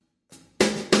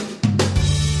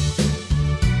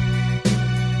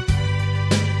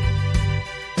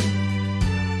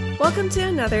Welcome to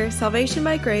another Salvation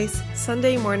by Grace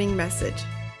Sunday morning message.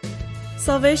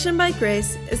 Salvation by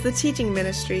Grace is the teaching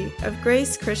ministry of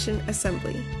Grace Christian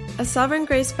Assembly, a Sovereign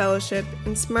Grace Fellowship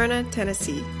in Smyrna,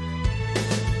 Tennessee.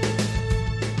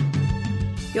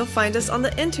 You'll find us on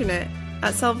the internet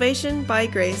at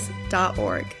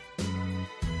salvationbygrace.org.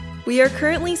 We are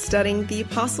currently studying the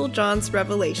Apostle John's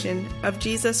revelation of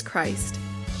Jesus Christ.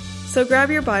 So grab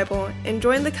your Bible and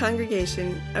join the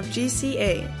congregation of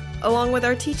GCA along with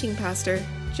our teaching pastor,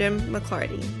 Jim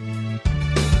McClarty.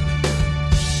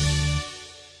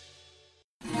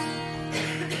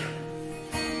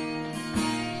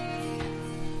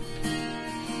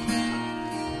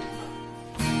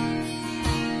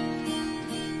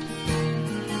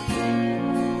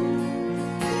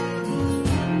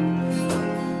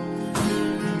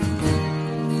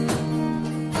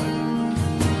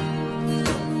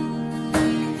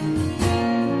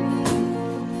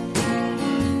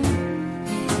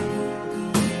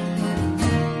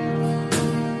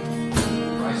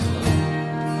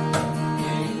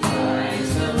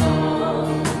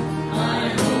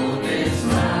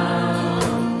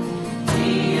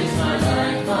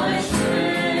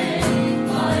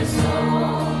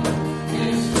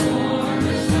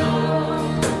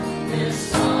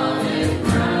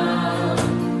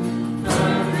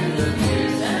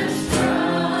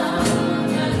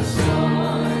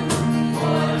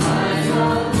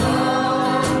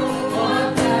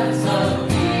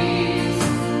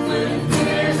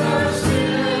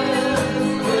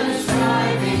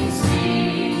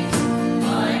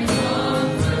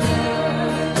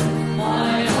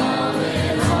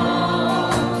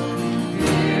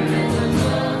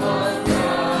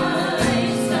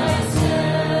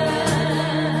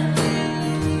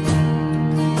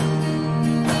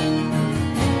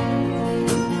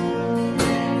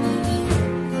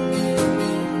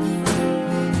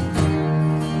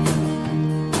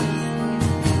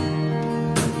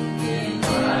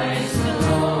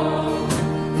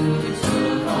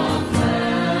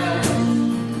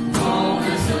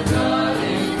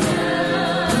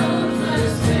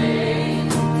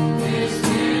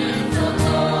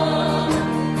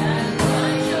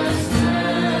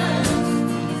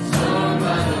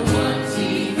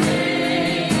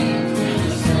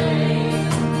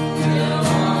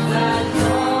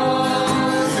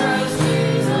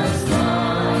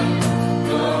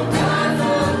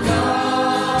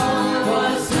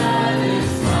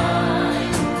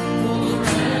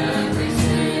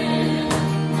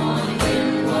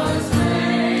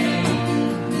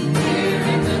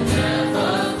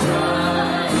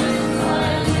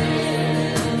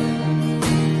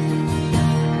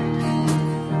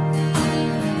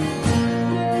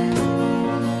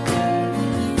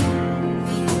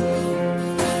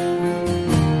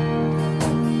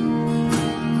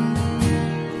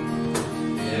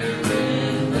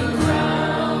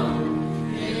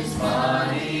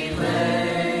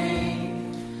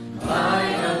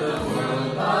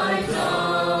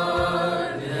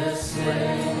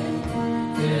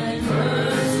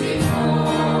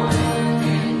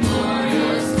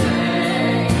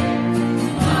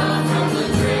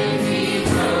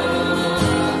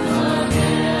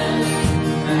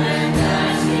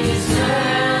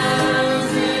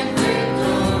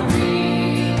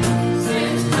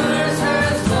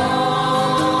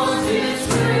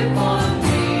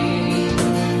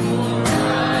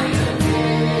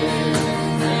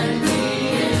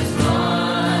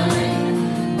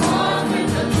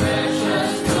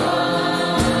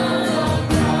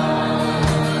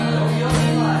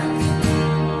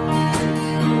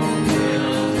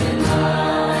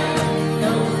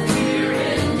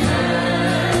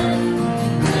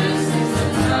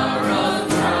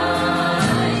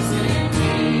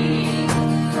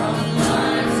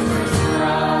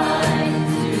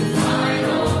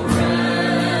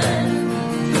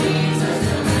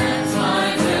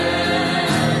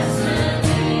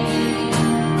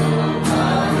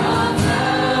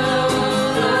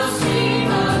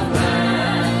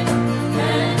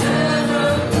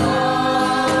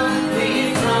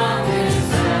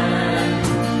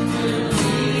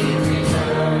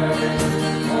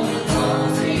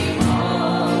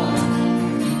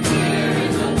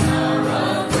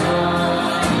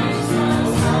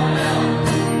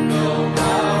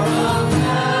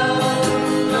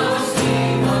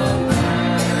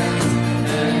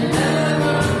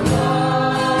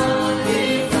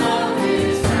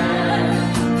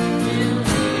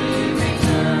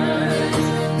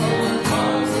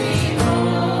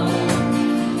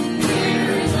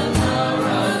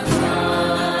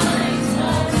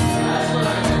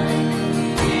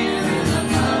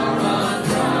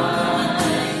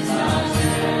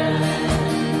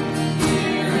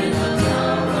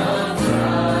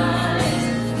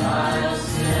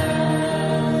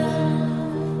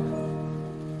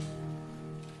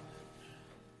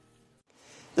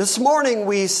 This morning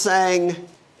we sang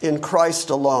In Christ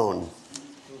Alone.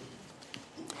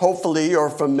 Hopefully you're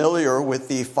familiar with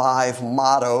the 5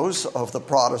 mottos of the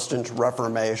Protestant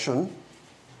Reformation.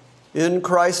 In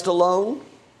Christ alone,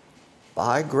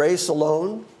 by grace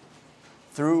alone,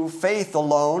 through faith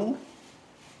alone,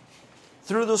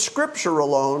 through the Scripture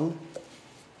alone,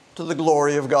 to the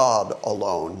glory of God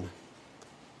alone.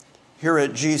 Here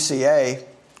at GCA,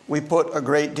 we put a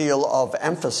great deal of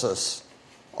emphasis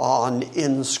on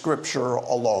in Scripture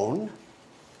alone.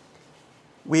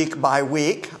 Week by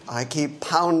week, I keep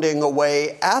pounding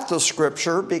away at the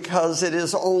Scripture because it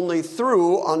is only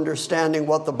through understanding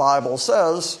what the Bible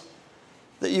says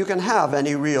that you can have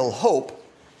any real hope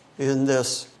in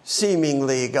this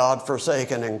seemingly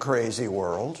God-forsaken and crazy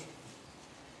world.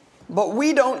 But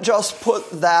we don't just put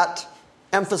that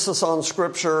emphasis on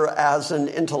Scripture as an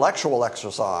intellectual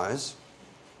exercise.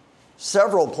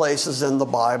 Several places in the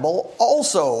Bible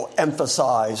also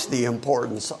emphasize the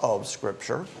importance of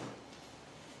Scripture,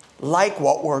 like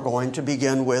what we're going to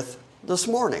begin with this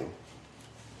morning.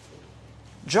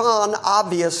 John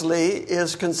obviously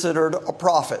is considered a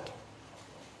prophet.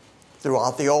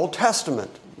 Throughout the Old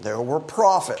Testament, there were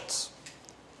prophets.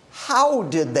 How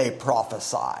did they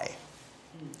prophesy?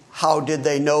 How did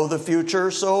they know the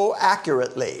future so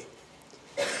accurately?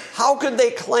 How could they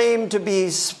claim to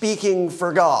be speaking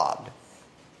for God?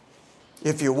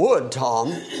 If you would,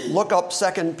 Tom, look up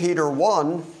 2 Peter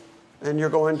 1, and you're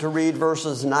going to read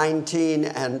verses 19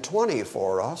 and 20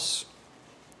 for us.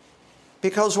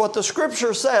 Because what the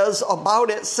Scripture says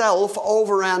about itself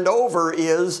over and over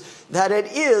is that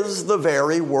it is the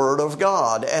very Word of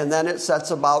God. And then it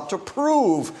sets about to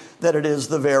prove that it is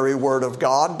the very Word of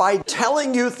God by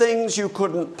telling you things you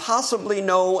couldn't possibly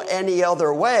know any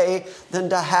other way than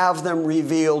to have them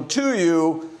revealed to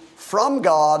you from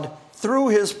God through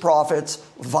His prophets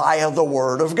via the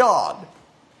Word of God.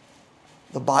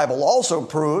 The Bible also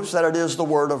proves that it is the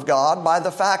Word of God by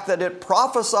the fact that it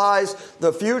prophesies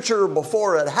the future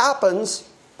before it happens,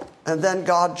 and then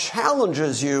God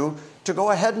challenges you to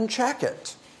go ahead and check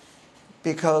it.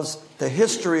 Because the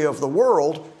history of the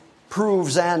world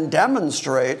proves and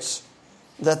demonstrates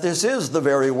that this is the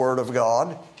very Word of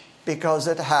God because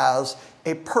it has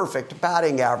a perfect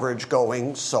batting average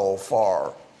going so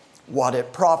far. What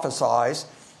it prophesies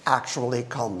actually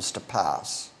comes to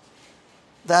pass.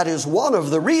 That is one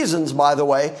of the reasons, by the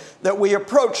way, that we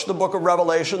approach the book of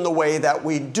Revelation the way that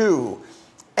we do.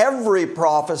 Every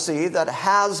prophecy that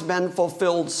has been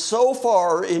fulfilled so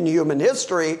far in human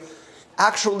history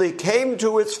actually came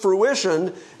to its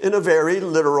fruition in a very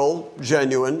literal,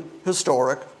 genuine,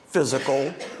 historic,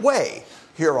 physical way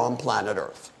here on planet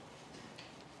Earth.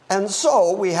 And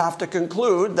so we have to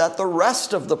conclude that the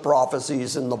rest of the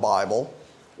prophecies in the Bible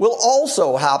will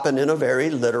also happen in a very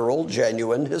literal,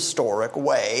 genuine, historic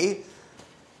way.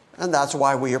 And that's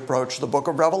why we approach the book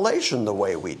of Revelation the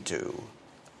way we do.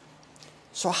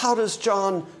 So how does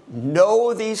John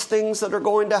know these things that are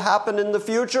going to happen in the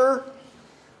future?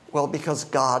 Well, because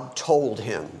God told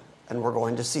him. And we're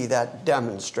going to see that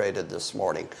demonstrated this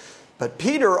morning. But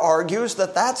Peter argues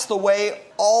that that's the way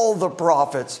all the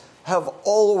prophets have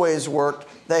always worked.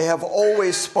 They have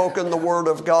always spoken the Word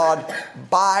of God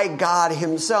by God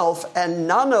Himself, and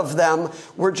none of them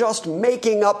were just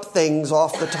making up things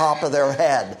off the top of their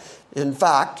head. In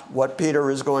fact, what Peter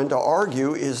is going to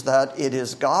argue is that it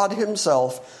is God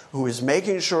Himself who is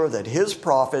making sure that His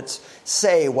prophets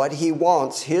say what He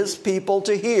wants His people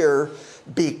to hear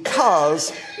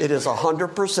because it is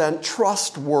 100%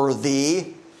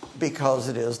 trustworthy, because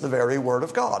it is the very Word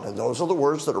of God. And those are the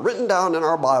words that are written down in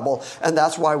our Bible, and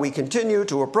that's why we continue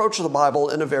to approach the Bible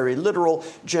in a very literal,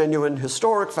 genuine,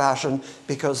 historic fashion,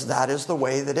 because that is the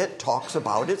way that it talks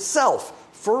about itself.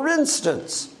 For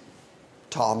instance,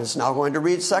 Tom is now going to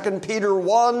read 2 Peter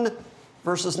 1,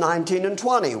 verses 19 and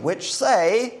 20, which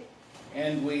say,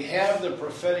 "And we have the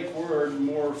prophetic word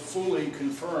more fully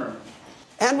confirmed."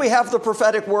 And we have the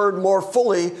prophetic word more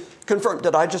fully confirmed.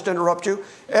 Did I just interrupt you?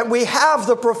 And we have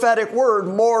the prophetic word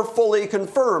more fully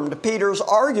confirmed. Peter's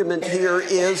argument here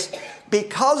is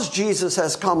because Jesus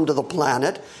has come to the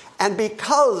planet and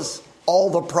because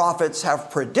all the prophets have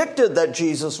predicted that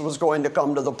Jesus was going to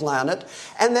come to the planet,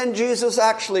 and then Jesus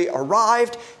actually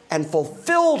arrived and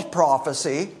fulfilled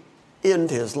prophecy in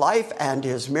his life and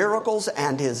his miracles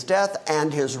and his death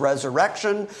and his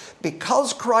resurrection,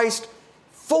 because Christ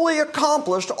fully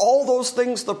accomplished all those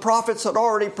things the prophets had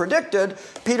already predicted,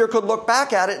 Peter could look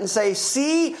back at it and say,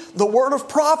 see, the word of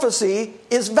prophecy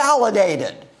is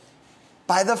validated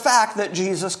by the fact that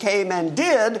Jesus came and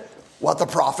did what the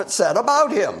prophet said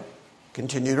about him.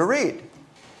 Continue to read.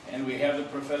 And we have the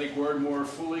prophetic word more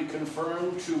fully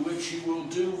confirmed, to which you will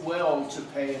do well to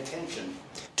pay attention.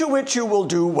 To which you will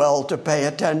do well to pay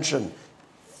attention.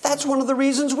 That's one of the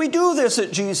reasons we do this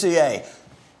at GCA.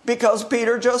 Because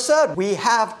Peter just said, we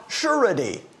have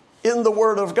surety in the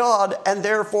Word of God, and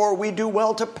therefore we do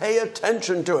well to pay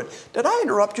attention to it. Did I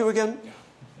interrupt you again?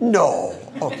 No.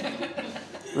 Okay.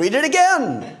 Read it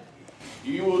again.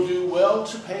 You will do well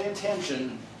to pay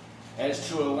attention as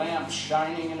to a lamp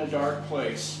shining in a dark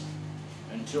place,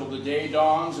 until the day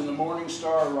dawns and the morning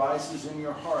star rises in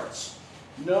your hearts,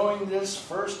 knowing this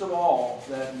first of all,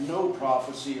 that no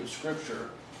prophecy of Scripture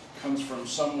comes from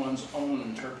someone's own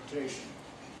interpretation.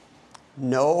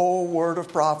 No word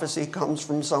of prophecy comes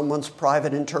from someone's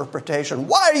private interpretation.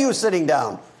 Why are you sitting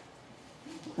down?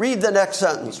 Read the next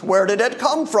sentence. Where did it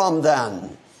come from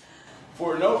then?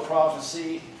 For no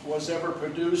prophecy was ever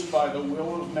produced by the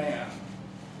will of man,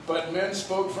 but men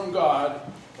spoke from God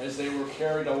as they were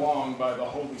carried along by the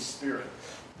Holy Spirit.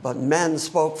 But men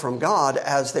spoke from God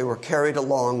as they were carried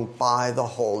along by the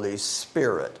Holy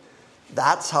Spirit.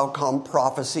 That's how come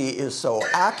prophecy is so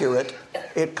accurate.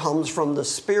 It comes from the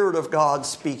Spirit of God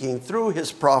speaking through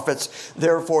his prophets.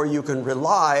 Therefore, you can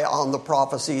rely on the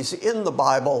prophecies in the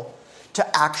Bible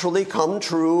to actually come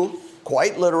true,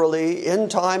 quite literally, in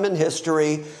time and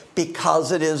history,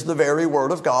 because it is the very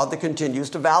Word of God that continues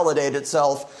to validate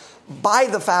itself by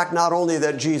the fact not only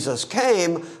that Jesus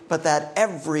came, but that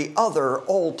every other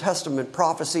Old Testament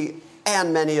prophecy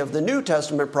and many of the New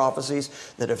Testament prophecies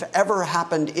that have ever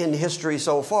happened in history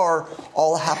so far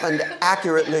all happened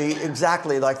accurately,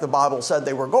 exactly like the Bible said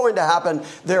they were going to happen.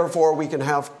 Therefore, we can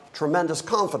have tremendous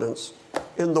confidence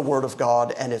in the Word of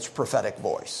God and its prophetic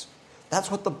voice. That's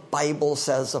what the Bible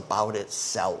says about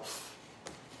itself.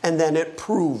 And then it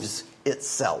proves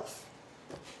itself.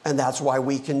 And that's why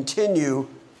we continue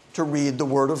to read the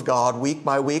Word of God week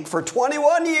by week for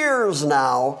 21 years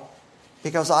now,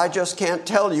 because I just can't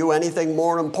tell you anything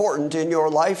more important in your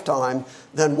lifetime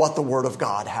than what the Word of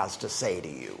God has to say to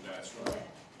you. That's right.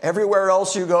 Everywhere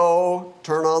else you go,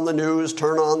 turn on the news,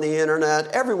 turn on the internet,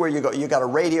 everywhere you go, you got a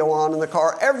radio on in the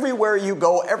car, everywhere you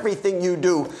go, everything you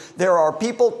do, there are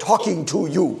people talking to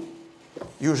you,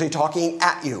 usually talking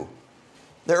at you.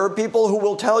 There are people who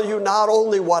will tell you not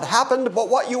only what happened, but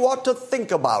what you ought to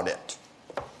think about it.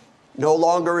 No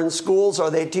longer in schools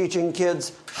are they teaching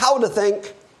kids how to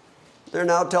think. They're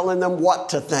now telling them what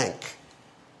to think.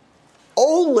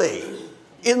 Only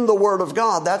in the Word of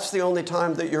God, that's the only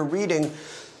time that you're reading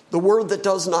the Word that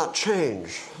does not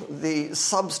change, the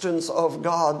substance of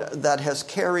God that has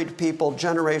carried people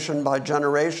generation by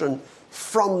generation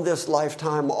from this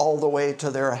lifetime all the way to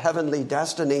their heavenly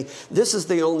destiny. This is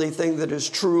the only thing that is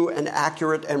true and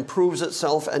accurate and proves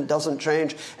itself and doesn't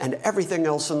change. And everything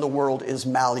else in the world is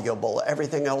malleable.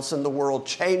 Everything else in the world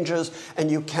changes,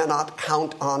 and you cannot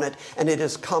count on it. And it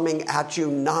is coming at you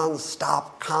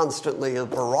nonstop, constantly, a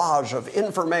barrage of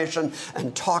information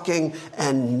and talking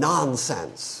and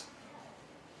nonsense.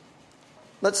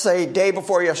 Let's say day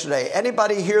before yesterday.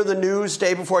 Anybody hear the news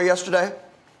day before yesterday?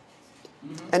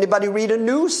 Mm-hmm. Anybody read a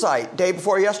news site day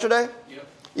before yesterday? Yep.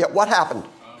 Yeah, what happened?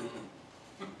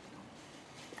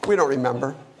 We don't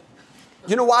remember.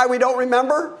 You know why we don't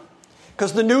remember?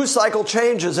 Because the news cycle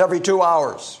changes every 2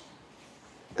 hours.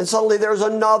 And suddenly there's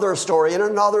another story and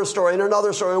another story and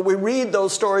another story. And we read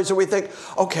those stories and we think,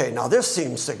 okay, now this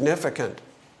seems significant.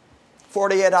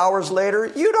 48 hours later,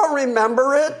 you don't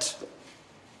remember it.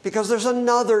 Because there's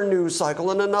another news cycle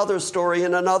and another story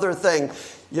and another thing.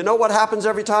 You know what happens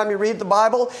every time you read the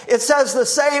Bible? It says the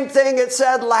same thing it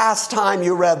said last time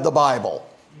you read the Bible.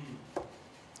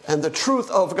 And the truth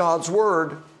of God's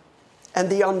Word and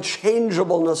the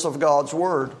unchangeableness of God's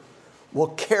Word will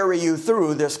carry you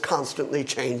through this constantly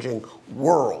changing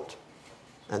world.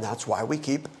 And that's why we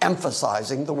keep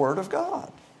emphasizing the Word of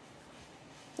God.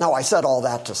 Now, I said all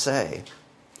that to say,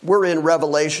 we're in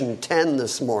Revelation 10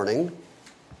 this morning.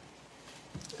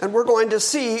 And we're going to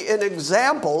see an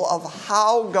example of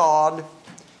how God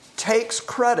takes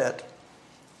credit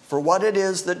for what it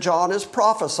is that John is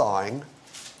prophesying.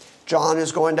 John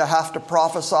is going to have to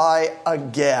prophesy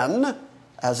again,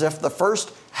 as if the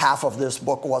first half of this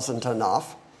book wasn't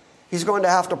enough. He's going to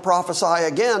have to prophesy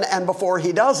again, and before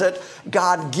he does it,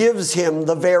 God gives him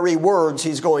the very words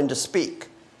he's going to speak.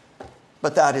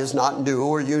 But that is not new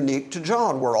or unique to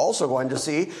John. We're also going to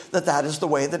see that that is the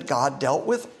way that God dealt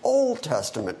with Old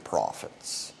Testament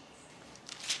prophets.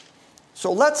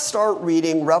 So let's start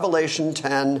reading Revelation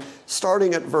 10,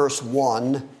 starting at verse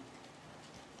 1.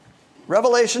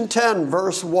 Revelation 10,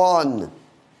 verse 1.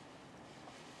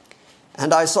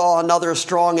 And I saw another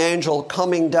strong angel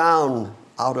coming down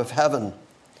out of heaven,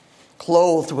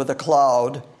 clothed with a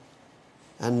cloud,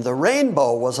 And the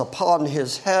rainbow was upon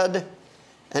his head,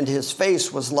 and his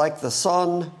face was like the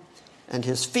sun, and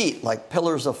his feet like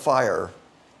pillars of fire.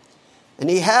 And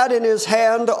he had in his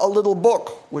hand a little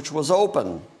book, which was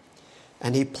open.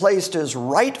 And he placed his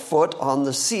right foot on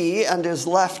the sea and his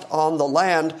left on the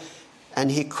land.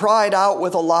 And he cried out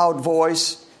with a loud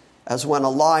voice, as when a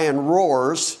lion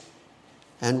roars.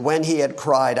 And when he had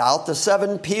cried out, the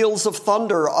 7 peals of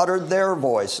thunder uttered their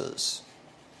voices.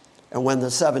 And when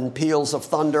the 7 peals of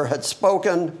thunder had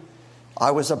spoken,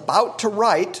 I was about to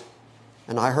write,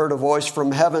 and I heard a voice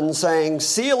from heaven saying,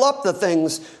 "Seal up the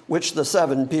things which the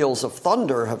 7 peals of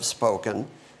thunder have spoken,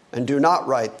 and do not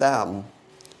write them."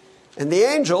 And the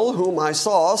angel whom I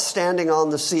saw standing on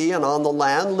the sea and on the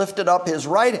land lifted up his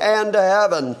right hand to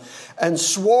heaven and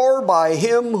swore by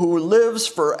him who lives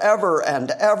forever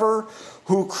and ever,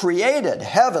 who created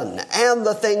heaven and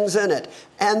the things in it,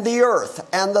 and the earth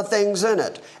and the things in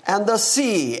it, and the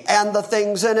sea and the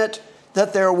things in it,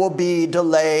 that there will be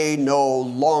delay no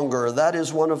longer. That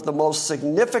is one of the most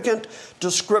significant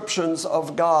descriptions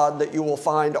of God that you will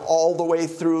find all the way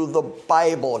through the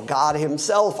Bible. God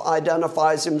himself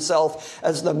identifies himself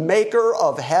as the maker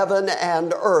of heaven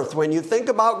and earth. When you think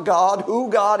about God, who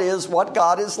God is, what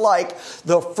God is like,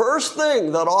 the first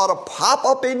thing that ought to pop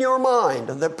up in your mind,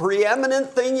 the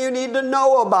preeminent thing you need to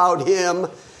know about him,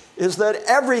 is that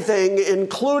everything,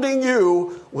 including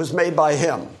you, was made by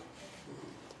him.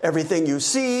 Everything you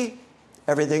see,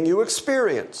 everything you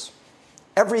experience,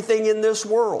 everything in this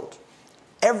world,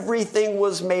 everything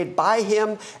was made by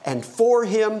him and for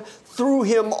him. Through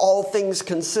him all things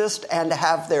consist and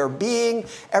have their being.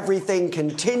 Everything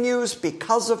continues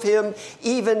because of him.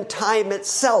 Even time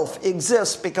itself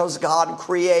exists because God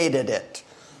created it.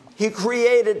 He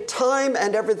created time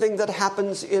and everything that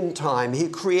happens in time. He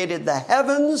created the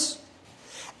heavens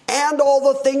and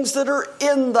all the things that are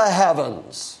in the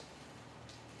heavens.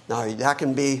 Now, that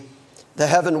can be the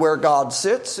heaven where God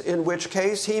sits, in which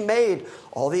case he made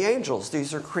all the angels.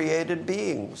 These are created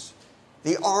beings.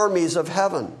 The armies of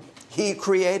heaven, he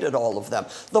created all of them.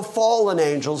 The fallen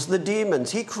angels, the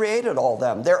demons, he created all of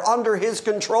them. They're under his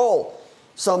control.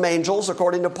 Some angels,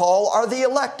 according to Paul, are the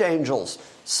elect angels.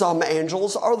 Some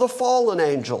angels are the fallen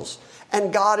angels.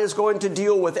 And God is going to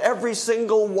deal with every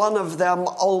single one of them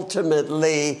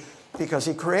ultimately because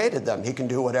he created them. He can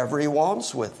do whatever he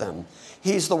wants with them.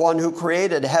 He's the one who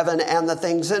created heaven and the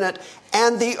things in it,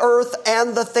 and the earth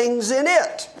and the things in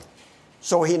it.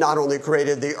 So he not only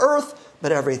created the earth,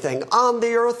 but everything on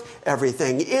the earth,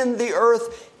 everything in the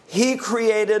earth. He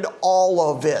created all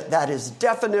of it. That is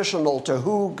definitional to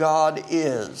who God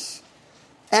is.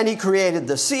 And he created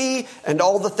the sea and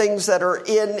all the things that are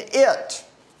in it.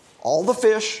 All the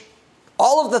fish,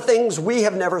 all of the things we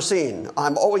have never seen.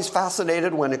 I'm always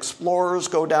fascinated when explorers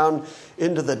go down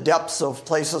into the depths of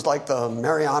places like the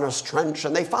Marianas Trench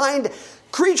and they find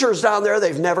creatures down there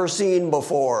they've never seen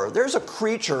before. There's a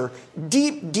creature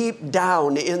deep, deep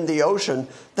down in the ocean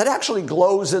that actually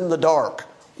glows in the dark.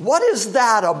 What is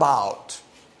that about?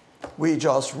 We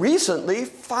just recently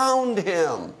found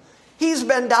him. He's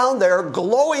been down there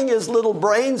glowing his little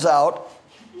brains out,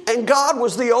 and God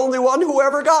was the only one who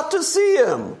ever got to see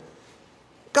him.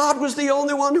 God was the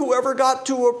only one who ever got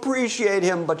to appreciate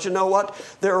him. But you know what?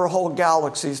 There are whole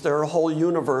galaxies, there are whole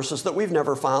universes that we've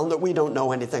never found that we don't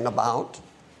know anything about.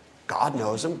 God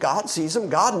knows them. God sees them.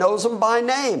 God knows them by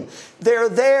name. They're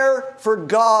there for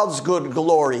God's good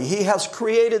glory. He has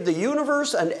created the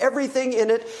universe and everything in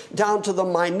it down to the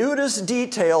minutest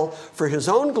detail for his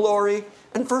own glory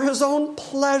and for his own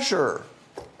pleasure.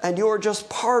 And you're just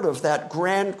part of that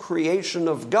grand creation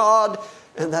of God.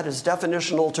 And that is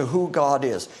definitional to who God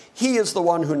is. He is the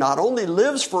one who not only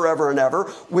lives forever and ever,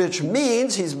 which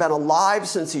means he's been alive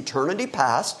since eternity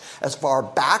past. As far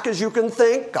back as you can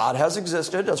think, God has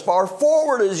existed. As far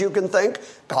forward as you can think,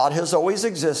 God has always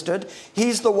existed.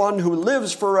 He's the one who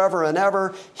lives forever and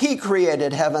ever. He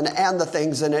created heaven and the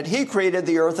things in it. He created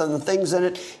the earth and the things in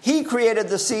it. He created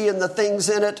the sea and the things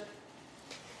in it.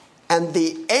 And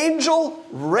the angel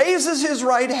raises his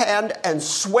right hand and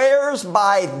swears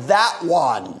by that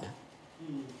one.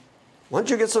 Once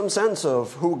you get some sense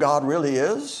of who God really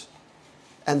is,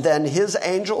 and then his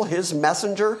angel, his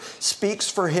messenger, speaks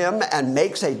for him and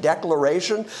makes a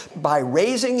declaration by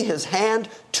raising his hand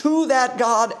to that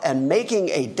God and making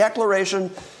a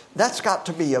declaration, that's got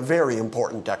to be a very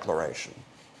important declaration.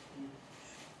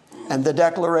 And the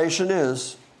declaration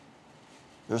is,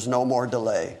 there's no more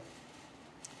delay.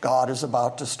 God is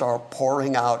about to start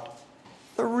pouring out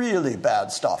the really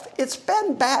bad stuff. It's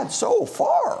been bad so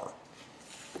far.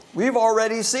 We've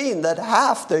already seen that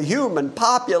half the human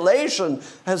population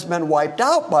has been wiped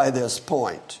out by this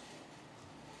point.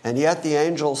 And yet the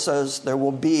angel says there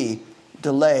will be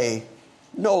delay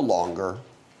no longer.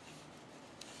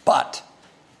 But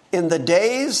in the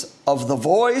days of the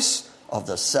voice of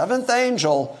the seventh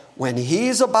angel, when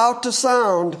he's about to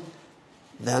sound,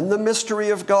 then the mystery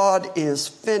of God is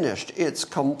finished. It's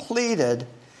completed,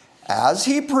 as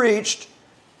he preached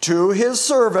to his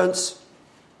servants,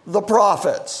 the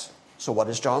prophets. So what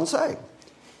is John saying?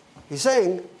 He's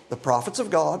saying the prophets of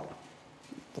God,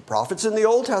 the prophets in the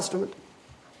Old Testament,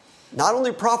 not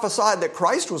only prophesied that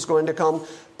Christ was going to come,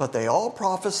 but they all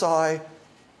prophesy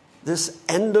this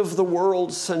end of the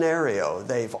world scenario.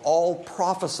 They've all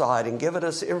prophesied and given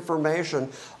us information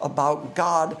about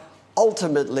God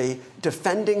ultimately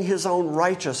defending his own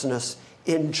righteousness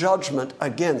in judgment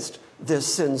against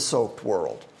this sin-soaked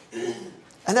world.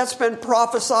 And that's been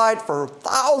prophesied for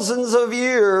thousands of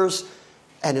years,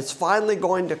 and it's finally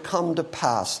going to come to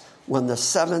pass when the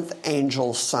seventh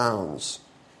angel sounds.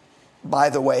 By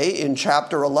the way, in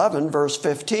chapter 11, verse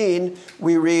 15,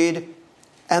 we read,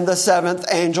 "And the seventh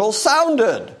angel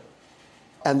sounded,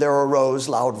 and there arose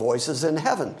loud voices in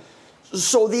heaven."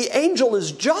 So the angel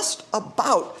is just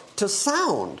about to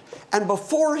sound. And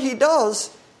before he does,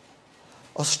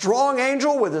 a strong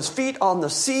angel with his feet on the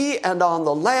sea and on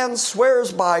the land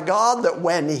swears by God that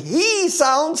when he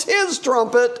sounds his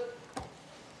trumpet,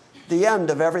 the end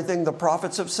of everything the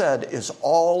prophets have said is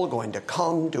all going to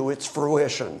come to its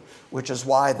fruition, which is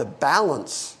why the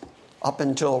balance up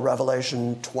until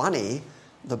Revelation 20,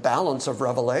 the balance of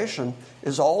Revelation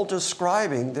is all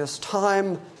describing this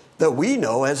time that we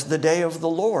know as the day of the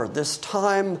Lord, this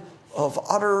time of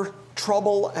utter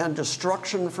trouble and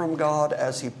destruction from God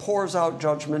as he pours out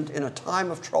judgment in a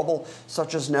time of trouble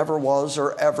such as never was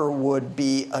or ever would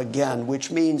be again,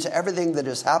 which means everything that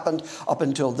has happened up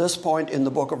until this point in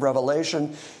the book of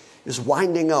Revelation is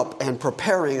winding up and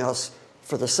preparing us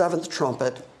for the seventh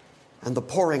trumpet and the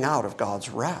pouring out of God's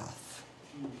wrath.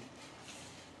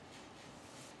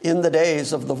 In the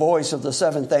days of the voice of the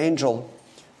seventh angel,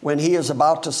 when he is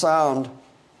about to sound,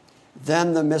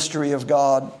 then the mystery of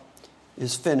God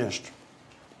is finished,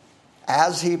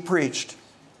 as he preached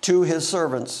to his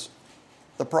servants,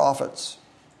 the prophets.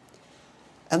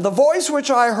 And the voice which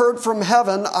I heard from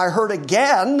heaven, I heard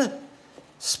again,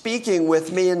 speaking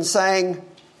with me and saying,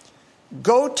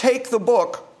 "Go take the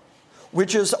book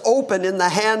which is open in the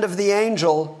hand of the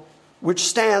angel which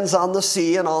stands on the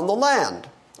sea and on the land."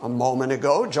 A moment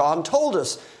ago, John told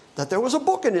us that there was a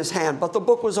book in his hand, but the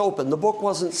book was open. The book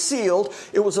wasn't sealed.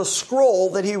 It was a scroll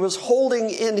that he was holding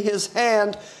in his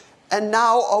hand. And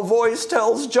now a voice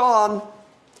tells John,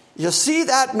 "You see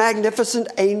that magnificent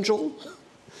angel?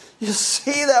 You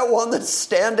see that one that's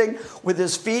standing with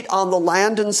his feet on the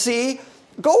land and sea?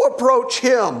 Go approach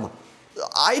him."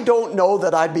 I don't know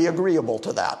that I'd be agreeable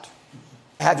to that.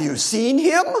 Have you seen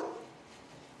him?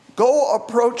 Go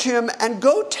approach him and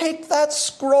go take that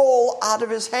scroll out of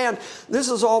his hand. This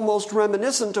is almost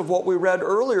reminiscent of what we read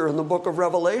earlier in the book of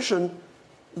Revelation,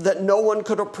 that no one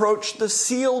could approach the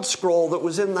sealed scroll that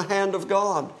was in the hand of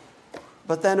God.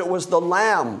 But then it was the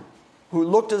Lamb who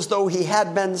looked as though he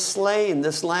had been slain,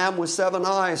 this Lamb with 7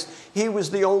 eyes. He was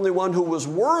the only one who was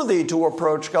worthy to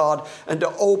approach God and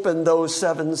to open those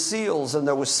 7 seals. And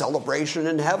there was celebration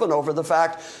in heaven over the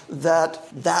fact that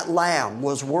that Lamb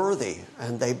was worthy.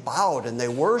 And they bowed and they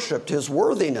worshiped his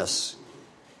worthiness.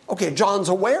 Okay, John's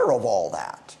aware of all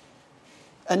that.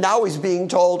 And now he's being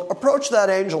told, approach that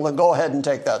angel and go ahead and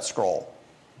take that scroll.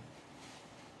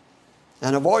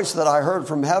 And a voice that I heard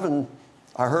from heaven,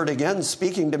 I heard again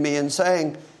speaking to me and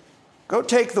saying, "Go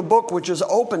take the book which is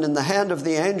open in the hand of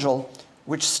the angel,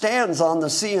 which stands on the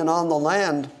sea and on the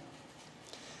land."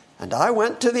 And I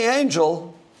went to the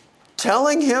angel,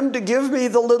 telling him to give me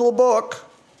the little book.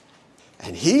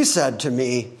 And he said to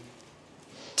me,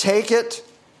 "Take it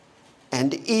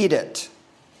and eat it,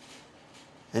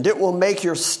 and it will make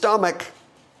your stomach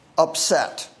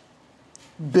upset,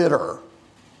 bitter.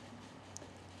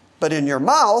 But in your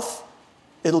mouth,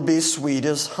 it'll be sweet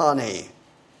as honey."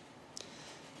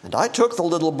 And I took the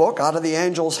little book out of the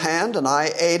angel's hand, and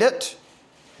I ate it,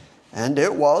 and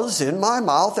it was in my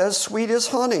mouth as sweet as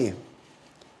honey.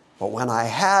 But when I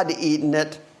had eaten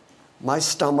it, my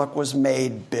stomach was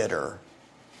made bitter.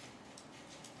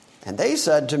 And they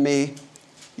said to me,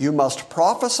 "You must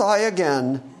prophesy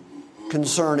again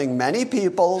concerning many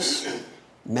peoples,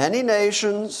 many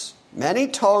nations, many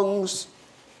tongues,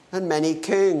 and many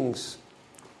kings."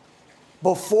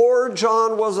 Before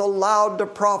John was allowed to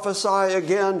prophesy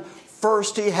again,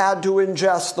 first he had to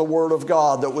ingest the word of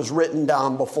God that was written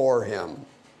down before him.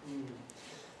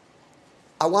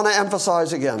 I want to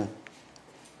emphasize again,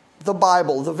 the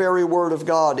Bible, the very word of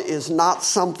God, is not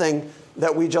something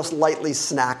that we just lightly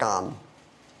snack on.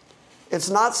 It's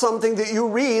not something that you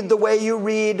read the way you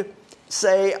read,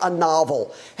 say, a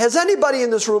novel. Has anybody in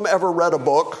this room ever read a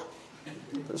book?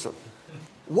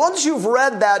 Once you've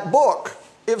read that book,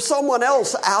 if someone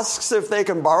else asks if they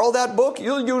can borrow that book,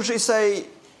 you'll usually say,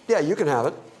 yeah, you can have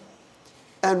it.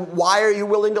 And why are you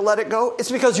willing to let it go?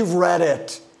 It's because you've read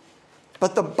it.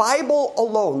 But the Bible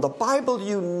alone, the Bible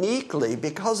uniquely,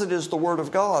 because it is the Word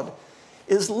of God,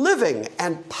 is living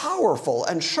and powerful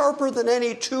and sharper than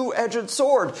any two-edged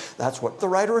sword. That's what the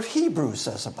writer of Hebrews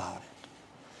says about it.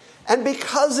 And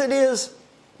because it is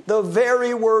the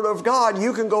very Word of God,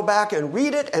 you can go back and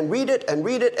read it and read it and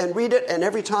read it and read it, and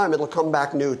every time it'll come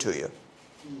back new to you.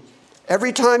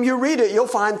 Every time you read it, you'll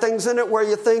find things in it where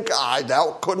you think,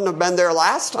 that couldn't have been there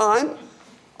last time.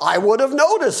 I would have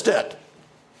noticed it.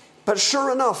 But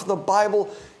sure enough, the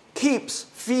Bible keeps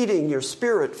feeding your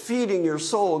spirit, feeding your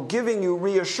soul, giving you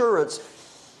reassurance.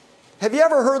 Have you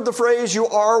ever heard the phrase, you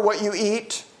are what you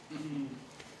eat?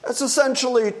 That's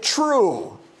essentially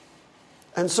true.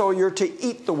 And so you're to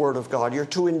eat the Word of God. You're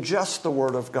to ingest the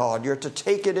Word of God. You're to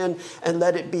take it in and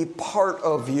let it be part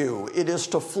of you. It is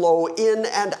to flow in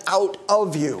and out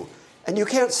of you. And you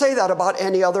can't say that about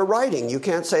any other writing. You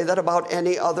can't say that about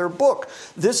any other book.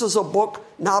 This is a book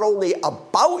not only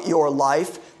about your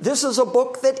life, this is a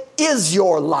book that is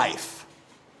your life.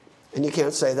 And you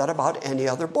can't say that about any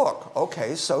other book.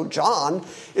 Okay, so John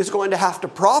is going to have to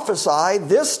prophesy.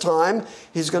 This time,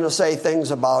 he's going to say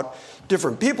things about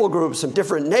different people groups and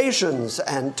different nations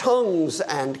and tongues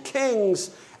and kings.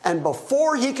 And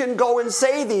before he can go and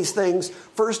say these things,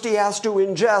 first he has to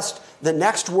ingest the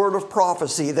next word of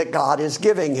prophecy that God is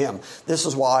giving him. This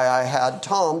is why I had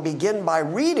Tom begin by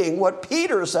reading what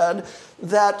Peter said,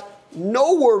 that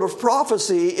no word of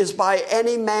prophecy is by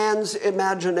any man's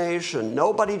imagination.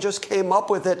 Nobody just came up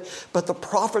with it, but the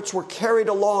prophets were carried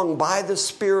along by the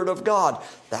Spirit of God.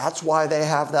 That's why they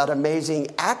have that amazing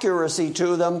accuracy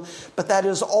to them, but that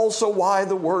is also why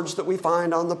the words that we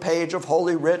find on the page of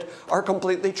Holy Writ are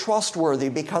completely trustworthy,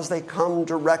 because they come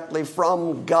directly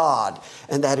from God.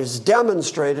 And that is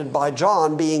demonstrated by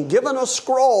John being given a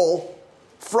scroll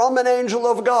from an angel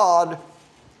of God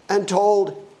and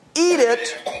told, eat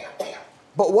it,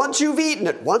 but once you've eaten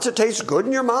it, once it tastes good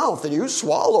in your mouth and you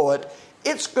swallow it,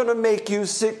 it's going to make you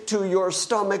sick to your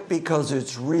stomach because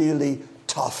it's really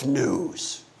tough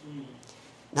news.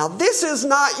 Now, this is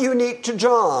not unique to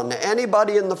John.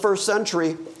 Anybody in the first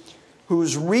century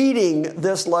who's reading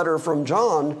this letter from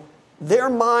John, their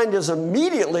mind is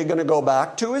immediately going to go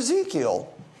back to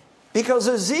Ezekiel, because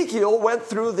Ezekiel went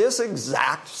through this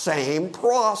exact same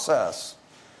process.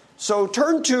 So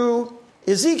turn to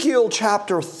Ezekiel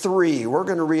chapter 3. We're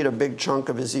going to read a big chunk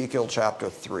of Ezekiel chapter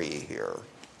 3 here.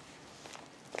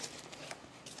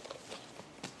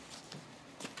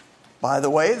 By the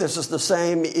way, this is the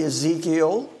same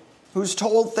Ezekiel who's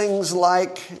told things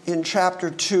like in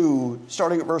chapter 2,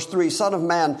 starting at verse 3, Son of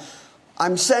man,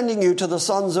 I'm sending you to the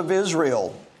sons of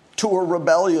Israel, to a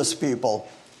rebellious people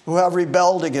who have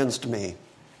rebelled against me.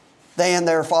 They and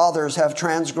their fathers have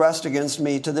transgressed against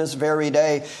me to this very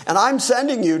day, and I'm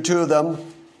sending you to them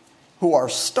who are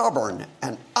stubborn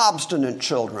and obstinate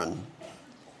children.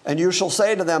 And you shall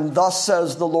say to them, thus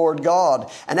says the Lord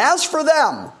God. And as for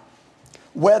them,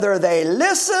 whether they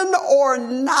listen or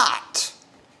not,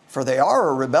 for they are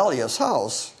a rebellious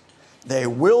house, they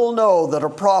will know that a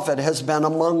prophet has been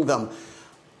among them.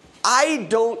 I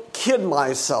don't kid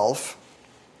myself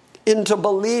into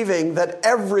believing that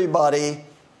everybody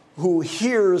who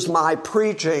hears my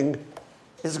preaching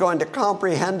is going to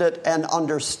comprehend it and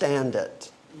understand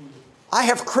it. I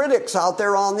have critics out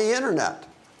there on the internet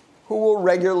who will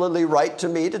regularly write to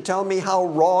me to tell me how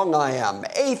wrong I am.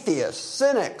 Atheists,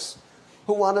 cynics,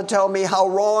 who want to tell me how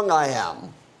wrong I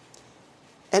am.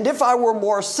 And if I were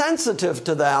more sensitive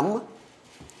to them,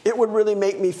 it would really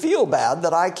make me feel bad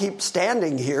that I keep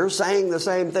standing here saying the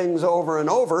same things over and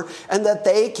over, and that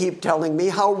they keep telling me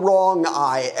how wrong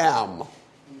I am.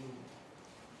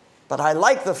 But I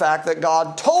like the fact that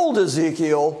God told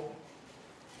Ezekiel,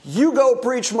 you go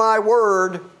preach my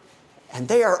word, and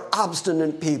they are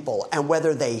obstinate people, and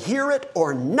whether they hear it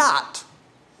or not,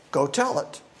 go tell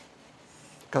it.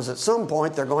 Because at some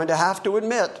point they're going to have to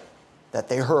admit that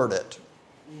they heard it.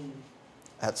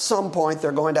 At some point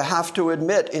they're going to have to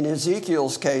admit, in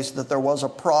Ezekiel's case, that there was a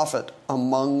prophet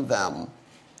among them.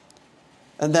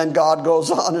 And then God goes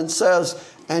on and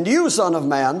says, and you, son of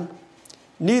man,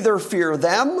 neither fear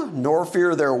them nor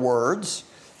fear their words,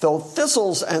 though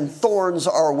thistles and thorns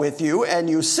are with you, and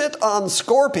you sit on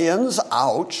scorpions,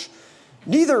 ouch,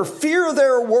 Neither fear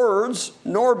their words,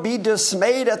 nor be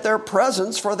dismayed at their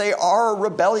presence, for they are a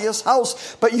rebellious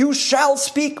house. But you shall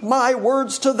speak my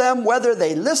words to them, whether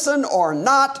they listen or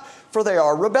not, for they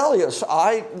are rebellious.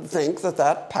 I think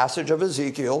that passage of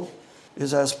Ezekiel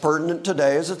is as pertinent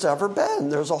today as it's ever been.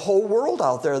 There's a whole world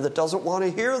out there that doesn't want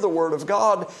to hear the word of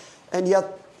God, and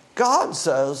yet God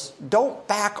says, don't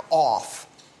back off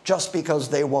just because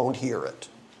they won't hear it.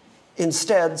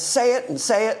 Instead, say it and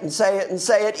say it and say it and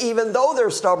say it, even though they're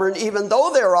stubborn, even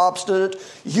though they're obstinate,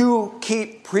 you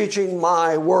keep preaching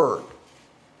my word.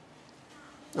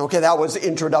 Okay, that was the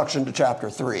introduction to chapter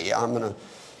 3. I'm going to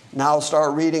now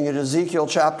start reading in Ezekiel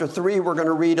chapter 3. We're going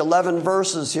to read 11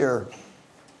 verses here.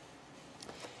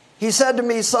 He said to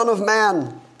me, Son of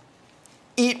man,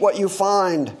 eat what you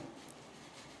find.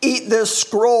 Eat this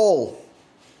scroll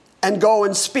and go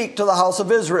and speak to the house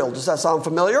of Israel. Does that sound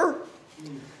familiar?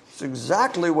 It's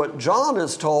exactly what John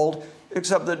is told,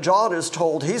 except that John is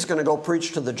told he's going to go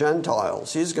preach to the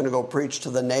Gentiles. He's going to go preach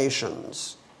to the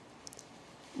nations.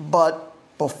 But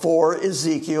before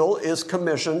Ezekiel is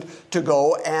commissioned to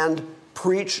go and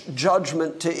preach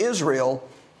judgment to Israel,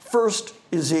 first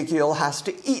Ezekiel has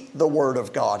to eat the word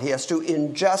of God. He has to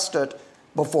ingest it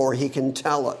before he can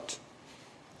tell it.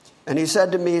 And he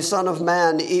said to me, Son of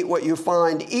man, eat what you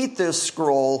find, eat this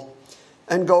scroll,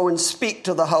 and go and speak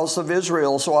to the house of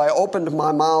Israel. So I opened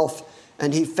my mouth,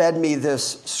 and he fed me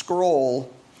this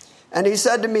scroll. And he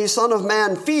said to me, Son of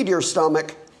man, feed your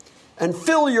stomach, and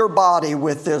fill your body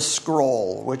with this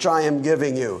scroll, which I am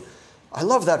giving you. I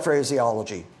love that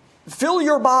phraseology. Fill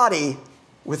your body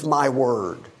with my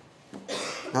word.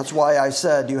 That's why I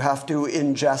said you have to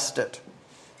ingest it.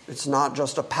 It's not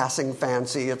just a passing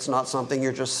fancy. It's not something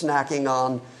you're just snacking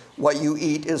on. What you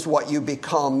eat is what you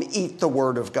become. Eat the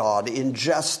word of God.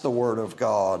 Ingest the word of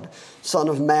God. Son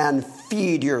of man,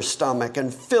 feed your stomach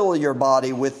and fill your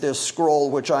body with this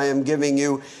scroll which I am giving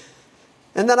you.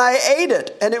 And then I ate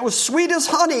it, and it was sweet as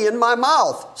honey in my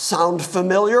mouth. Sound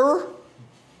familiar?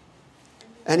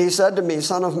 And he said to me,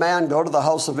 Son of man, go to the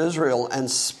house of Israel and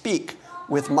speak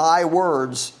with my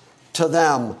words to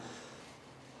them.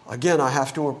 Again, I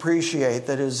have to appreciate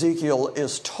that Ezekiel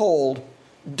is told,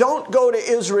 don't go to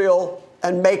Israel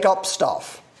and make up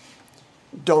stuff.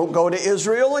 Don't go to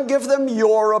Israel and give them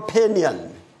your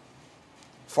opinion.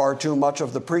 Far too much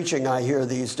of the preaching I hear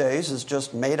these days is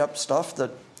just made up stuff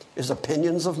that is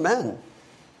opinions of men.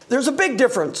 There's a big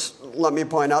difference, let me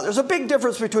point out. There's a big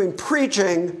difference between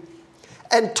preaching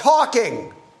and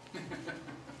talking.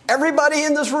 Everybody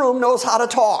in this room knows how to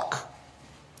talk.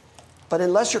 But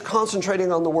unless you're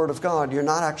concentrating on the Word of God, you're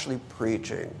not actually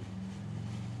preaching.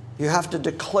 You have to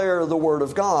declare the Word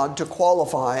of God to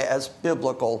qualify as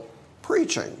biblical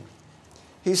preaching.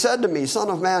 He said to me, Son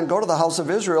of man, go to the house of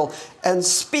Israel and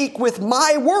speak with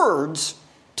my words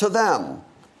to them.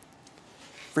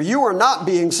 For you are not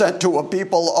being sent to a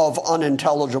people of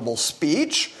unintelligible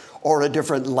speech or a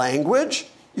different language.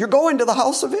 You're going to the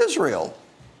house of Israel.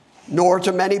 Nor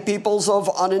to many peoples of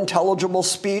unintelligible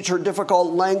speech or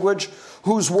difficult language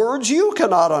whose words you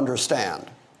cannot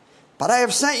understand. But I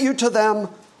have sent you to them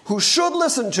who should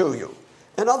listen to you.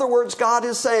 In other words, God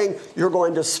is saying, you're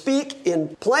going to speak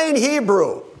in plain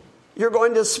Hebrew. You're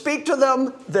going to speak to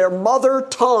them their mother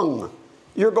tongue.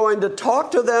 You're going to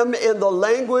talk to them in the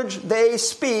language they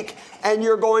speak, and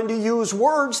you're going to use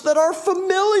words that are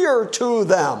familiar to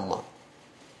them.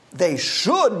 They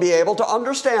should be able to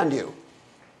understand you.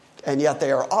 And yet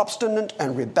they are obstinate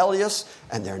and rebellious,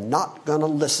 and they're not going to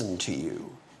listen to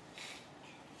you.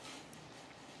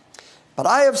 But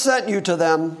I have sent you to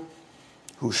them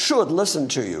who should listen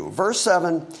to you. Verse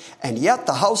 7, and yet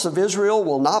the house of Israel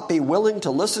will not be willing to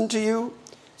listen to you,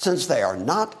 since they are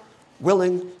not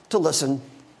willing to listen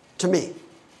to me.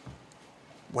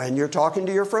 When you're talking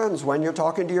to your friends, when you're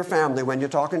talking to your family, when you're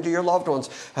talking to your loved ones,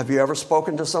 have you ever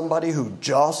spoken to somebody who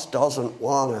just doesn't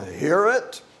want to hear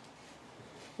it?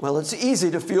 Well, it's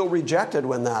easy to feel rejected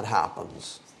when that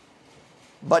happens.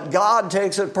 But God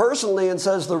takes it personally and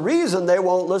says the reason they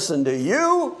won't listen to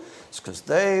you is because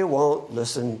they won't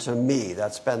listen to me.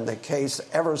 That's been the case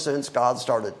ever since God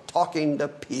started talking to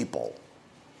people.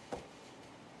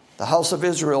 The house of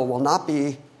Israel will not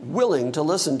be willing to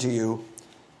listen to you,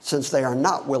 since they are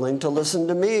not willing to listen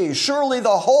to me. Surely the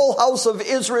whole house of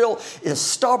Israel is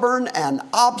stubborn and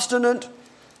obstinate.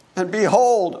 And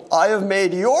behold, I have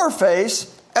made your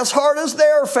face as hard as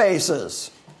their faces,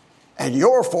 and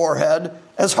your forehead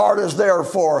as hard as their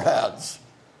foreheads.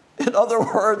 In other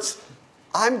words,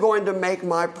 I'm going to make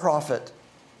my prophet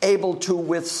able to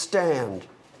withstand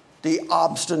the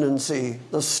obstinacy,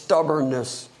 the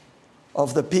stubbornness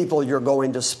of the people you're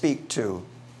going to speak to.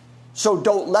 So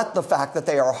don't let the fact that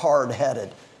they are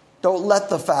hard-headed, don't let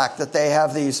the fact that they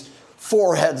have these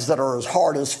foreheads that are as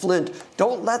hard as flint,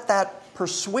 don't let that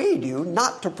persuade you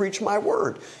not to preach my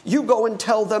word. You go and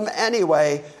tell them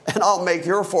anyway, and I'll make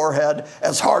your forehead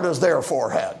as hard as their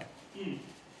forehead.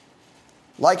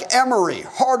 Like emery,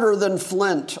 harder than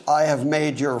flint, I have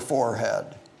made your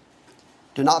forehead.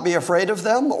 Do not be afraid of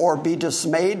them or be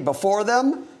dismayed before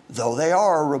them, though they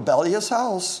are a rebellious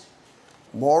house.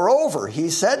 Moreover, he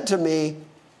said to me,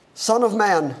 Son of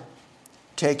man,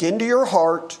 take into your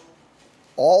heart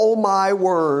all my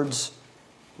words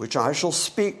which I shall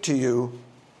speak to you,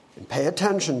 and pay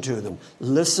attention to them.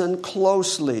 Listen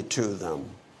closely to them.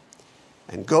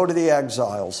 And go to the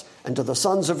exiles and to the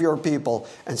sons of your people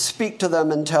and speak to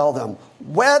them and tell them,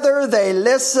 whether they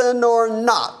listen or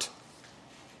not,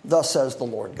 thus says the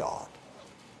Lord God.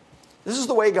 This is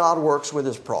the way God works with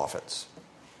his prophets.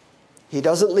 He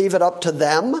doesn't leave it up to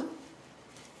them.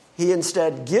 He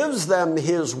instead gives them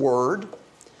his word.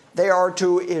 They are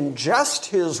to ingest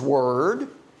his word.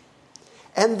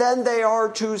 And then they are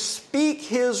to speak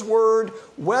his word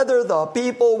whether the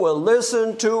people will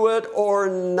listen to it or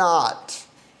not.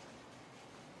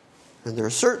 And there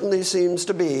certainly seems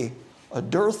to be a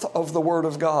dearth of the word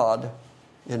of God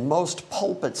in most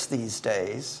pulpits these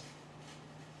days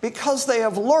because they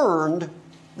have learned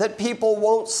that people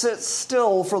won't sit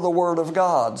still for the word of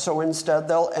God. So instead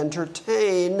they'll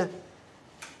entertain.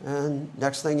 And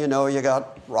next thing you know, you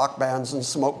got rock bands and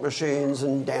smoke machines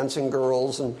and dancing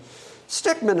girls and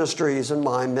stick ministries and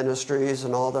mime ministries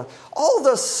and all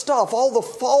the stuff, all the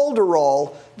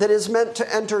falderall that is meant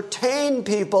to entertain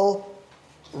people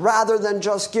rather than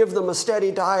just give them a steady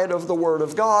diet of the Word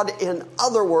of God. In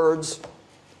other words,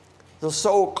 the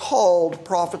so-called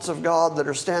prophets of God that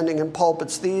are standing in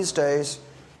pulpits these days,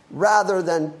 rather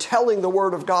than telling the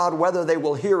Word of God whether they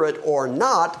will hear it or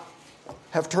not,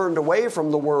 have turned away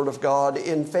from the Word of God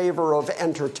in favor of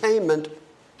entertainment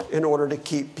in order to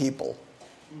keep people.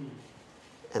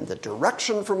 And the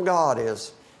direction from God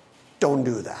is, don't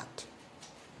do that.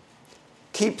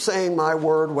 Keep saying my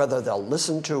word whether they'll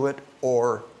listen to it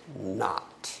or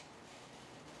not.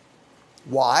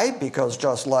 Why? Because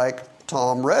just like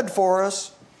Tom read for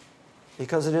us,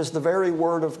 because it is the very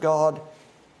word of God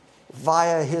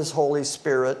via his Holy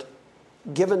Spirit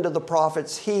given to the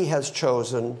prophets he has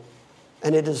chosen,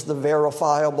 and it is the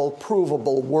verifiable,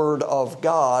 provable word of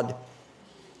God.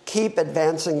 Keep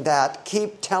advancing that,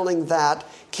 keep telling that,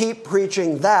 keep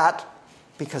preaching that,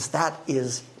 because that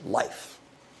is life.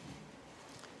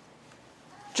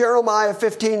 Jeremiah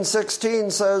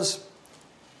 15:16 says,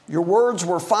 your words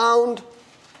were found,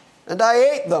 and I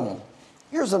ate them.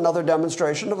 Here's another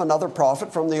demonstration of another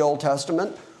prophet from the Old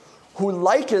Testament who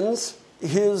likens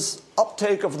his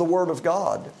uptake of the Word of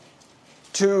God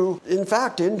to, in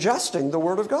fact, ingesting the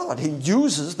Word of God. He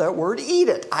uses that word, eat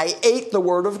it. I ate the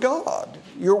Word of God.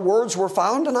 Your words were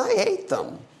found, and I ate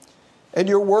them. And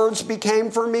your words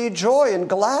became for me joy and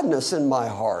gladness in my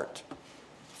heart.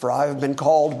 For I have been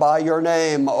called by your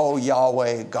name, O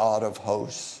Yahweh, God of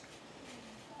hosts.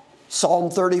 Psalm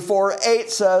 34:8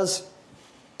 says,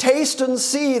 taste and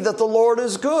see that the Lord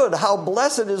is good. How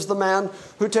blessed is the man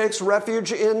who takes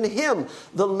refuge in him.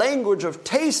 The language of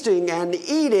tasting and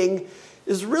eating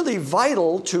is really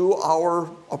vital to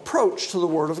our approach to the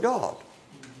Word of God.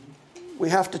 We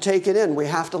have to take it in. We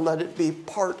have to let it be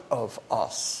part of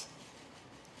us.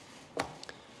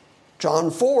 John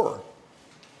 4,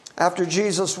 after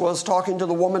Jesus was talking to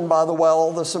the woman by the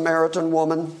well, the Samaritan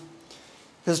woman,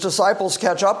 his disciples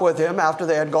catch up with him after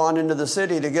they had gone into the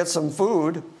city to get some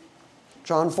food.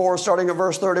 John 4, starting at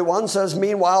verse 31, says,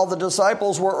 meanwhile, the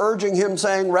disciples were urging him,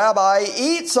 saying, Rabbi,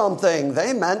 eat something.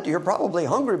 They meant, you're probably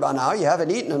hungry by now. You haven't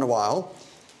eaten in a while.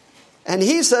 And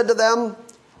he said to them,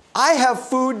 I have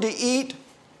food to eat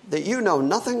that you know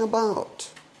nothing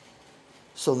about.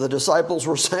 So the disciples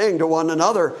were saying to one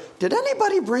another, did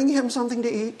anybody bring him something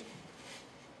to eat?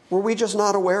 Were we just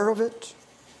not aware of it?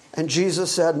 And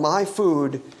Jesus said, my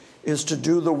food is to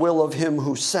do the will of him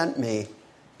who sent me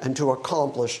and to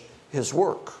accomplish his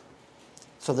work.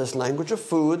 So this language of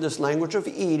food, this language of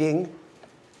eating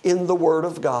in the Word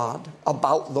of God,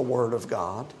 about the Word of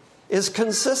God, is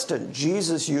consistent.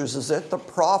 Jesus uses it. The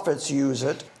prophets use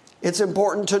it. It's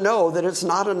important to know that it's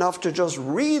not enough to just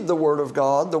read the Word of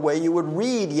God the way you would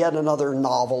read yet another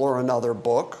novel or another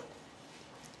book.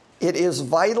 It is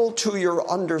vital to your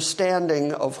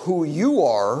understanding of who you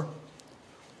are,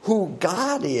 who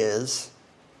God is,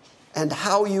 and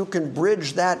how you can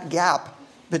bridge that gap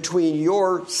between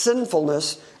your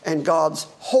sinfulness and God's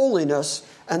holiness.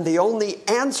 And the only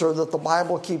answer that the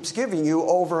Bible keeps giving you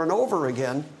over and over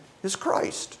again is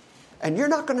Christ. And you're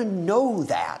not going to know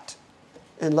that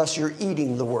unless you're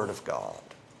eating the Word of God.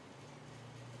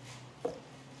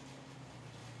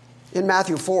 In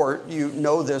Matthew 4, you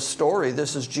know this story.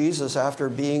 This is Jesus after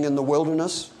being in the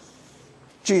wilderness.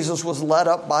 Jesus was led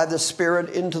up by the Spirit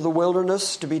into the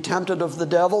wilderness to be tempted of the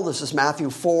devil. This is Matthew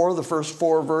 4, the first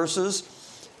 4 verses.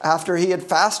 After he had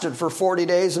fasted for 40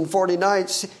 days and 40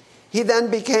 nights, he then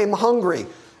became hungry.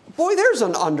 Boy, there's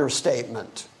an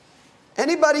understatement.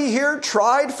 Anybody here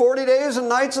tried 40 days and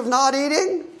nights of not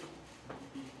eating?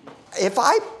 If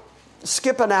I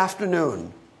skip an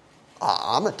afternoon,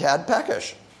 I'm a tad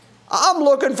peckish. I'm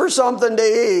looking for something to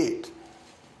eat.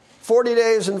 40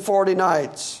 days and 40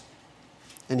 nights.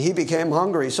 And he became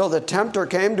hungry. So the tempter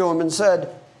came to him and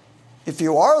said, "If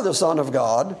you are the Son of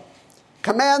God,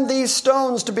 command these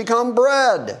stones to become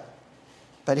bread."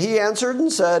 But he answered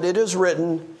and said, "It is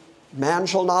written, man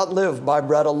shall not live by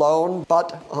bread alone,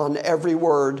 but on every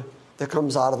word that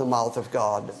comes out of the mouth of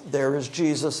God." There is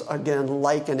Jesus again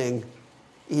likening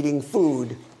eating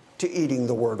food to eating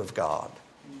the Word of God.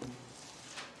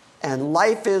 And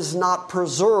life is not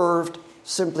preserved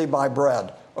simply by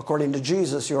bread. According to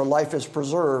Jesus, your life is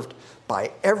preserved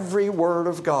by every word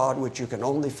of God, which you can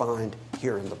only find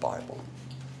here in the Bible.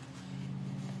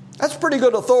 That's pretty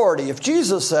good authority. If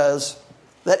Jesus says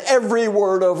that every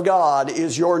word of God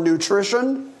is your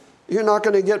nutrition, you're not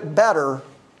going to get better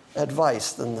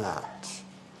advice than that.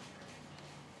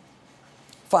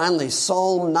 Finally,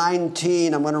 Psalm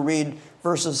 19, I'm going to read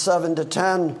verses 7 to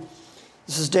 10.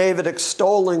 This is David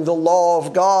extolling the law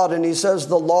of God, and he says,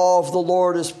 "The law of the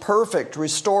Lord is perfect,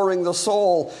 restoring the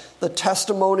soul. The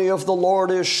testimony of the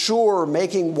Lord is sure,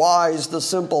 making wise the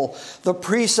simple. The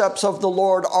precepts of the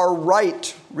Lord are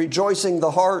right, rejoicing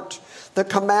the heart. The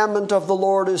commandment of the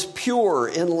Lord is pure,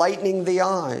 enlightening the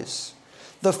eyes.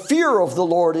 The fear of the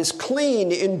Lord is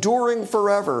clean, enduring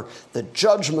forever. The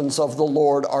judgments of the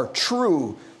Lord are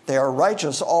true. They are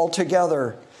righteous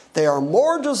altogether. They are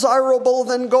more desirable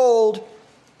than gold,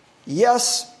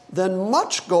 yes, than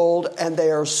much gold, and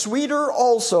they are sweeter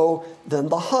also than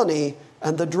the honey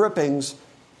and the drippings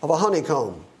of a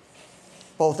honeycomb."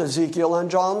 Both Ezekiel and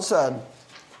John said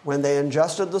when they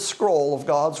ingested the scroll of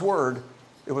God's word,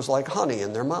 it was like honey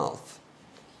in their mouth.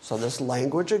 So this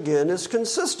language again is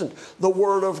consistent. The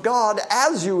word of God,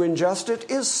 as you ingest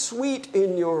it, is sweet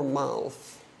in your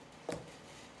mouth.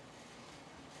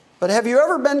 But have you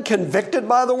ever been convicted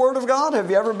by the Word of God? Have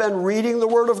you ever been reading the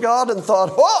Word of God and thought,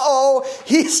 uh-oh,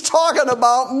 he's talking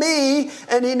about me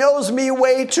and he knows me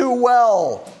way too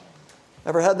well?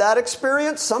 Ever had that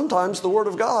experience? Sometimes the Word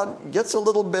of God gets a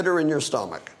little bitter in your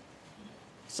stomach.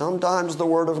 Sometimes the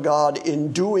Word of God,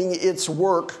 in doing its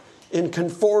work, in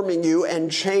conforming you and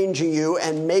changing you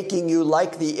and making you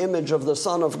like the image of the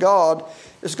Son of God,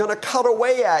 is going to cut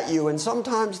away at you. And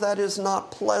sometimes that is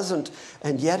not pleasant,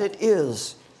 and yet it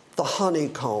is the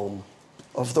honeycomb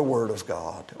of the Word of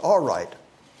God. All right.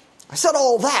 I said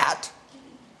all that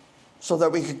so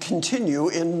that we could continue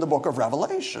in the book of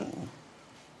Revelation.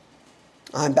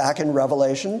 I'm back in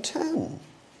Revelation 10.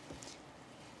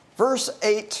 Verse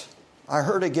 8, I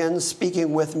heard again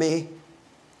speaking with me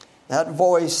that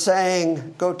voice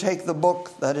saying, "Go take the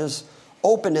book that is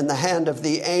open in the hand of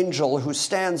the angel who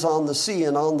stands on the sea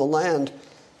and on the land."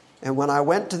 And when I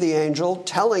went to the angel,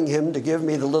 telling him to give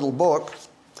me the little book,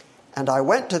 and I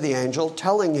went to the angel,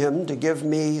 telling him to give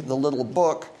me the little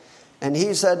book, and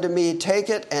he said to me, "Take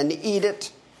it and eat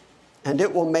it, and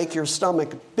it will make your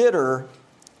stomach bitter,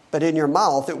 but in your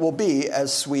mouth it will be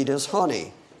as sweet as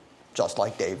honey," just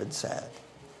like David said,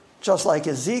 just like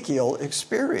Ezekiel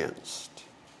experienced.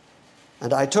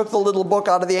 And I took the little book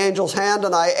out of the angel's hand,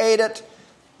 and I ate it,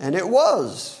 and it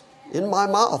was in my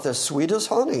mouth as sweet as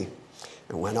honey.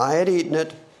 And when I had eaten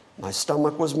it, my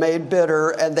stomach was made bitter,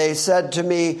 and they said to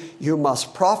me, "You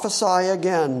must prophesy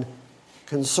again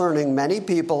concerning many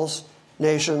peoples,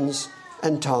 nations,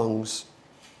 and tongues,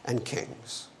 and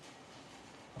kings."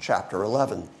 Chapter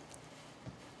 11.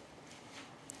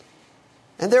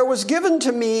 And there was given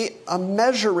to me a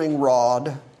measuring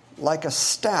rod like a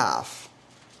staff.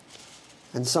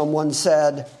 And someone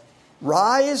said,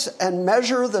 "Rise and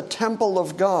measure the temple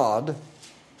of God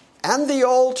and the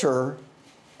altar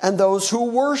and those who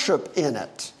worship in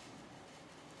it."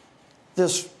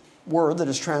 This word that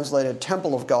is translated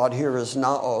temple of God here is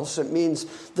naos. It means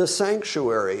the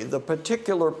sanctuary, the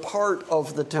particular part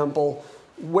of the temple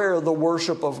where the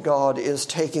worship of God is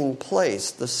taking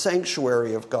place, the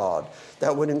sanctuary of God.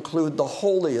 That would include the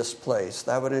holiest place.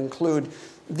 That would include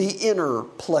the inner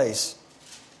place.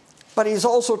 But he's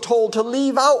also told to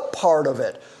leave out part of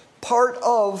it. Part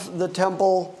of the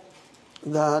temple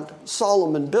that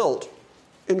Solomon built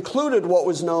included what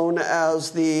was known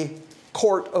as the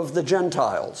court of the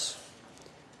Gentiles.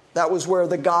 That was where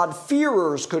the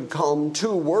God-fearers could come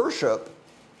to worship,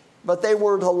 but they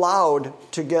weren't allowed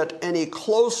to get any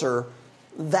closer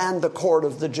than the court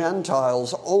of the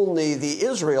Gentiles. Only the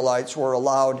Israelites were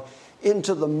allowed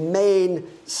into the main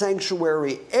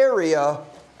sanctuary area,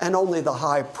 and only the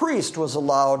high priest was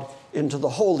allowed into the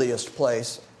holiest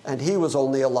place, and he was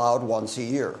only allowed once a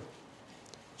year.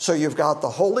 So you've got the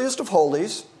holiest of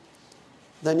holies,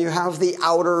 then you have the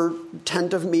outer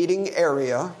tent of meeting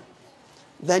area,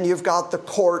 then you've got the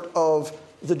court of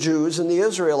the Jews and the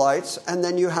Israelites, and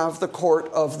then you have the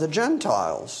court of the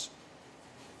Gentiles.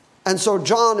 And so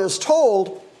John is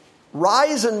told,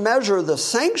 rise and measure the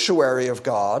sanctuary of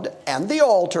God and the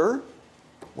altar,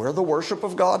 where the worship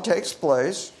of God takes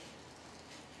place,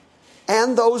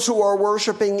 and those who are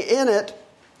worshiping in it,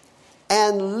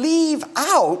 and leave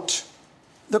out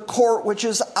the court which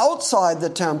is outside the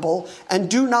temple, and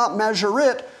do not measure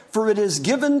it, for it is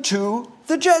given to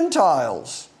the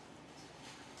Gentiles.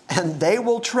 And they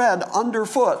will tread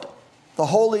underfoot the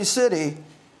holy city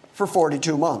for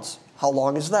 42 months. How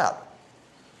long is that?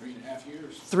 3.5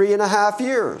 years. 3.5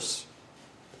 years.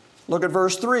 Look at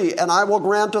verse 3. And I will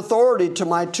grant authority to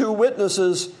my 2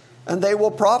 witnesses, and they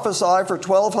will prophesy for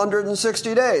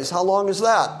 1,260 days. How long is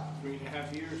that?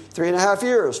 3.5 years. 3.5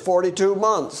 years, 42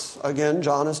 months. Again,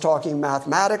 John is talking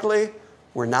mathematically.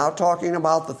 We're now talking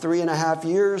about the 3.5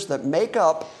 years that make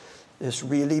up this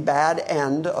really bad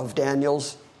end of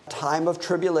Daniel's time of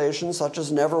tribulation, such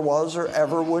as never was or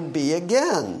ever would be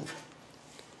again.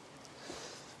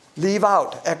 Leave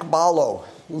out, ekbalo.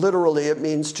 Literally, it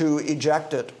means to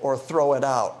eject it or throw it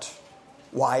out.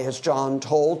 Why is John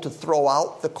told to throw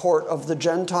out the court of the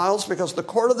Gentiles? Because the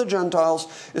court of the Gentiles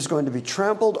is going to be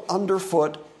trampled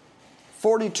underfoot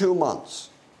 42 months.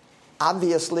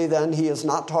 Obviously, then, he is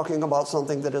not talking about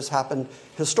something that has happened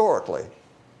historically.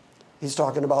 He's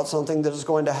talking about something that is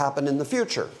going to happen in the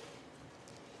future.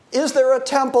 Is there a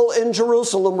temple in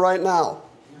Jerusalem right now?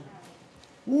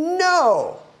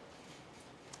 No.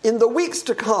 In the weeks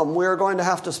to come, we are going to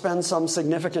have to spend some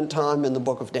significant time in the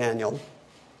book of Daniel,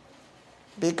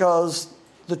 because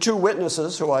the 2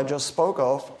 witnesses who I just spoke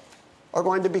of are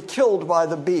going to be killed by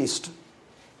the beast.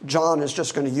 John is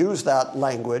just going to use that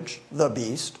language, the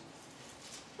beast.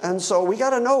 And so we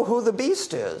got to know who the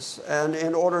beast is. And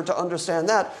in order to understand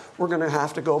that, we're going to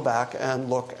have to go back and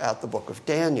look at the book of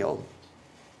Daniel.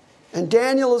 And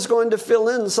Daniel is going to fill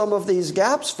in some of these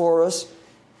gaps for us,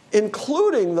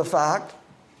 including the fact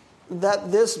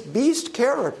that this beast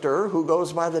character, who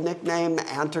goes by the nickname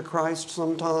Antichrist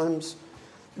sometimes,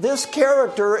 this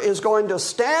character is going to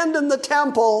stand in the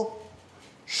temple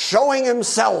showing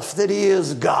himself that he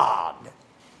is God.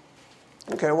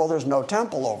 Okay, well, there's no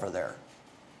temple over there.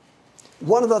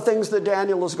 One of the things that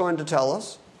Daniel is going to tell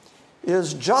us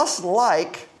is, just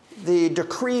like the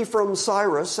decree from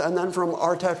Cyrus and then from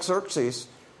Artaxerxes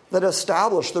that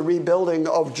established the rebuilding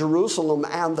of Jerusalem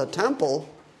and the temple,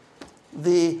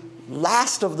 the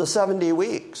last of the 70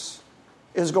 weeks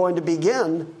is going to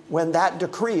begin when that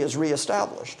decree is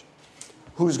reestablished.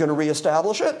 Who's going to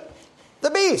reestablish it? The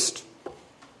beast.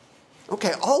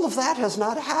 Okay, all of that has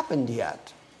not happened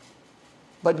yet.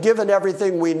 But given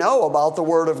everything we know about the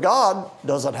Word of God,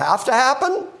 does it have to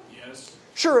happen? Yes.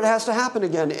 Sure, it has to happen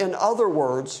again. In other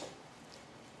words,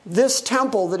 this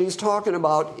temple that he's talking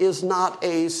about is not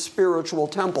a spiritual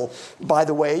temple. By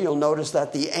the way, you'll notice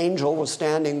that the angel was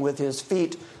standing with his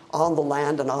feet on the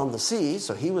land and on the sea,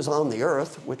 so he was on the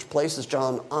earth, which places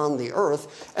John on the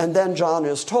earth. And then John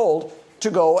is told to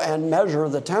go and measure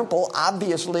the temple.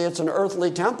 Obviously, it's an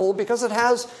earthly temple because it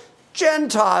has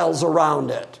Gentiles around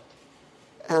it.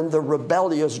 And the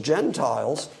rebellious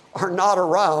Gentiles are not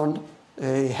around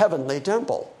a heavenly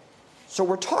temple. So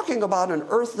we're talking about an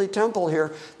earthly temple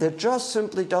here that just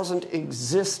simply doesn't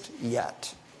exist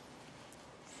yet.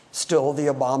 Still, the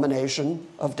abomination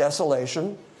of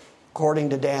desolation,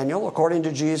 according to Daniel, according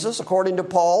to Jesus, according to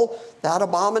Paul, that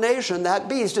abomination, that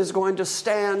beast, is going to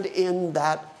stand in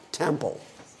that temple.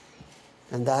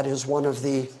 And that is one of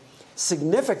the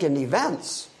significant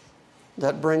events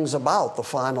that brings about the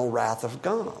final wrath of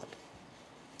God.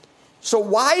 So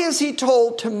why is he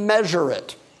told to measure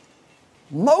it?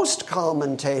 Most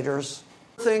commentators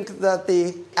think that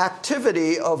the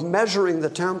activity of measuring the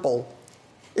temple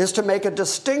is to make a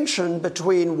distinction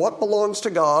between what belongs to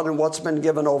God and what's been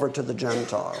given over to the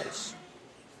Gentiles.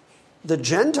 The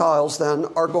Gentiles then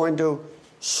are going to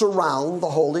surround the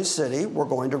holy city. We're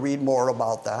going to read more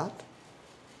about that.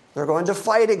 They're going to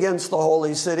fight against the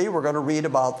holy city. We're going to read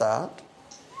about that.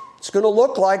 It's going to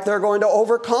look like they're going to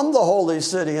overcome the holy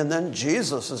city, and then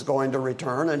Jesus is going to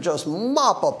return and just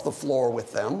mop up the floor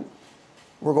with them.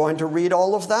 We're going to read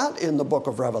all of that in the book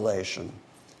of Revelation.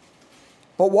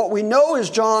 But what we know is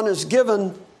John is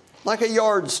given like a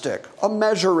yardstick, a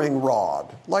measuring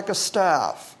rod, like a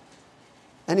staff.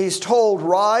 And he's told,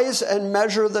 rise and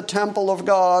measure the temple of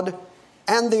God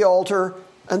and the altar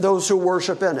and those who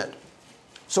worship in it.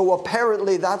 So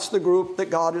apparently that's the group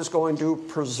that God is going to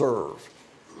preserve.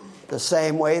 The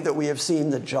same way that we have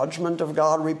seen the judgment of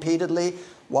God repeatedly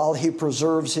while he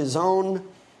preserves his own.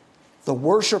 The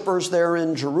worshipers there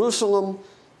in Jerusalem,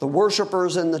 the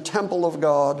worshipers in the temple of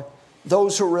God,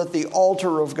 those who are at the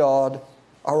altar of God,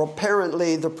 are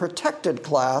apparently the protected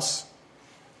class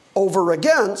over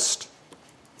against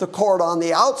the court on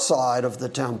the outside of the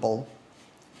temple.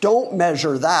 Don't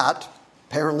measure that.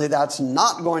 Apparently that's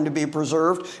not going to be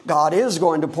preserved. God is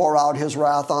going to pour out his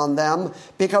wrath on them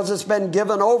because it's been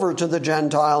given over to the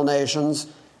Gentile nations,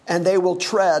 and they will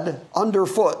tread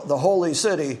underfoot the holy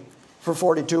city for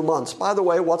 42 months. By the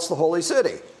way, what's the holy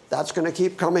city? That's going to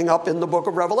keep coming up in the book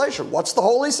of Revelation. What's the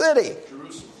holy city?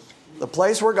 Jerusalem. The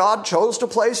place where God chose to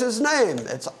place his name.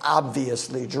 It's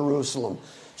obviously Jerusalem.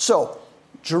 So,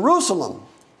 Jerusalem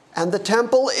and the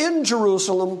temple in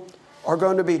Jerusalem are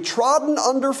going to be trodden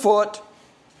underfoot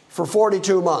for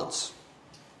 42 months.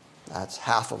 That's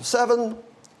half of 7,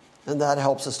 and that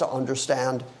helps us to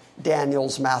understand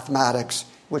Daniel's mathematics,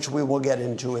 which we will get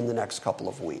into in the next couple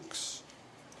of weeks.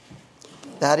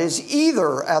 That is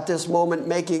either at this moment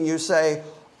making you say,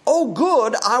 oh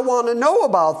good, I want to know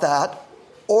about that,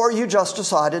 or you just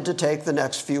decided to take the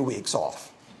next few weeks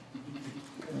off.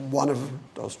 One of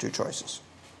those two choices.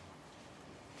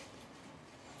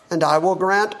 And I will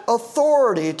grant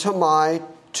authority to my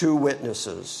 2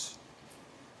 witnesses.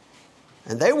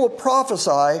 And they will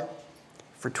prophesy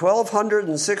for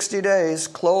 1,260 days,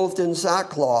 clothed in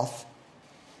sackcloth.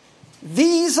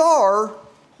 These are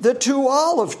the 2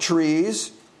 olive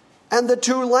trees and the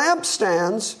 2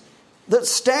 lampstands that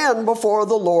stand before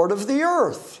the Lord of the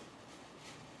earth.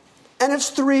 And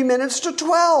it's 3 minutes to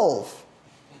 12.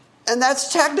 And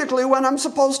that's technically when I'm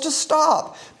supposed to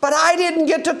stop. But I didn't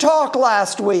get to talk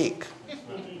last week.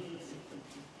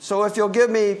 So if you'll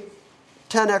give me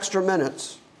 10 extra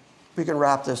minutes, we can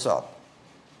wrap this up.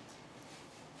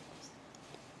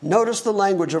 Notice the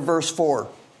language of verse 4.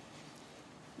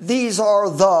 These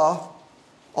are the,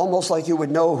 almost like you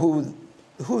would know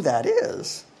who that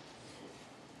is.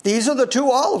 These are the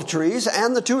 2 olive trees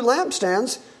and the 2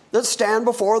 lampstands that stand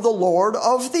before the Lord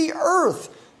of the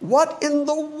earth. What in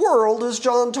the world is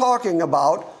John talking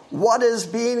about? What is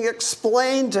being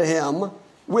explained to him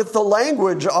with the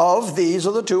language of these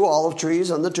are the 2 olive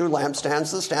trees and the 2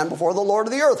 lampstands that stand before the Lord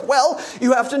of the earth? Well,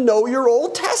 you have to know your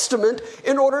Old Testament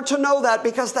in order to know that,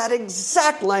 because that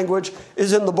exact language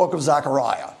is in the book of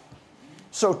Zechariah.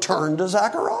 So turn to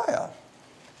Zechariah.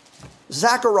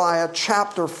 Zechariah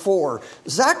chapter 4.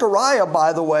 Zechariah,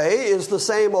 by the way, is the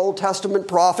same Old Testament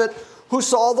prophet who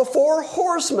saw the 4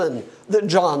 horsemen that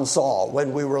John saw.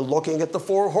 When we were looking at the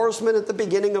 4 horsemen at the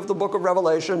beginning of the book of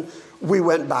Revelation, we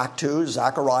went back to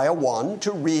Zechariah 1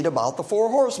 to read about the 4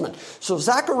 horsemen. So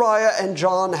Zechariah and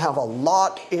John have a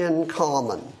lot in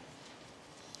common.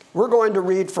 We're going to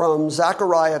read from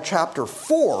Zechariah chapter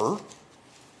 4,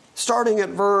 starting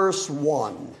at verse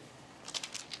 1.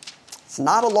 It's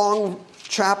not a long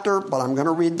chapter, but I'm going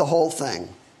to read the whole thing.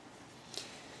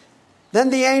 Then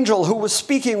the angel who was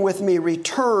speaking with me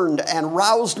returned and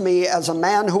roused me as a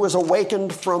man who is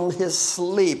awakened from his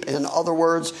sleep. In other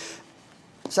words,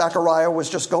 Zechariah was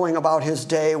just going about his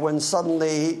day when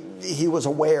suddenly he was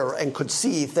aware and could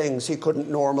see things he couldn't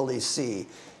normally see.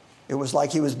 It was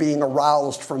like he was being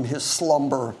aroused from his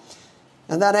slumber.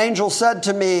 And that angel said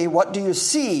to me, "What do you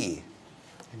see?"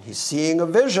 And he's seeing a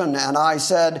vision. And I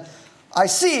said, "I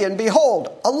see, and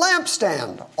behold, a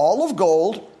lampstand, all of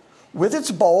gold, with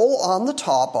its bowl on the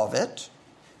top of it,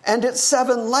 and its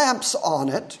 7 lamps on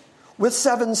it, with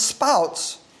 7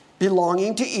 spouts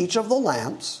belonging to each of the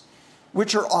lamps,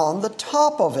 which are on the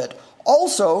top of it.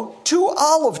 Also 2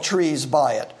 olive trees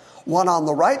by it, one on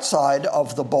the right side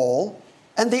of the bowl,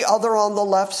 and the other on the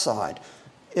left side."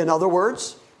 In other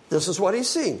words, this is what he's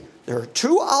seeing. There are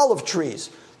 2 olive trees.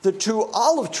 The 2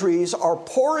 olive trees are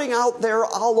pouring out their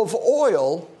olive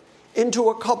oil into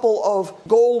a couple of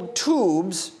gold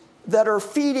tubes that are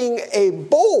feeding a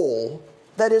bowl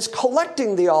that is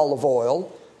collecting the olive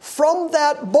oil. From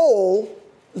that bowl,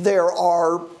 there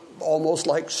are almost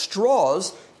like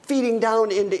straws feeding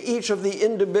down into each of the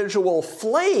individual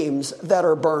flames that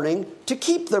are burning to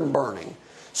keep them burning.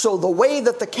 So the way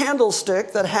that the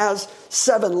candlestick that has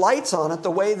 7 lights on it,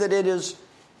 the way that it is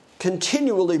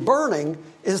continually burning,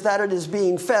 is that it is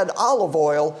being fed olive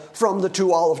oil from the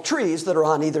 2 olive trees that are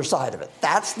on either side of it.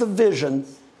 That's the vision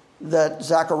that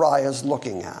Zechariah is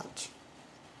looking at.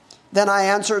 Then I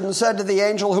answered and said to the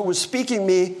angel who was speaking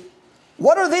me,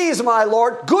 "What are these, my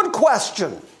Lord?" Good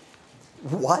question.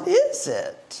 What is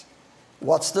it?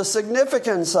 What's the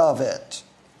significance of it?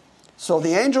 So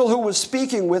the angel who was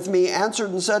speaking with me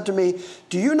answered and said to me,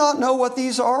 "Do you not know what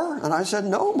these are?" And I said,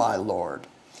 "No, my Lord."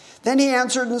 Then he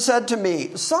answered and said to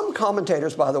me, some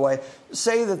commentators, by the way,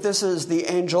 say that this is the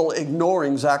angel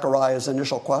ignoring Zechariah's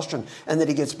initial question and that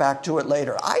he gets back to it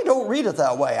later. I don't read it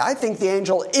that way. I think the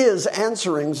angel is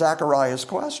answering Zechariah's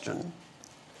question.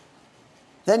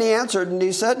 Then he answered and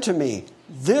he said to me,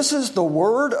 "This is the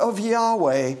word of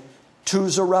Yahweh to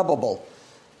Zerubbabel."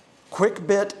 Quick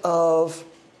bit of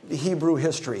the Hebrew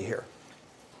history here.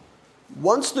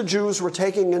 Once the Jews were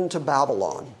taken into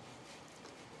Babylon,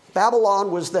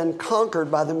 Babylon was then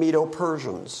conquered by the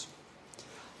Medo-Persians.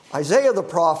 Isaiah the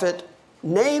prophet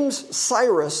names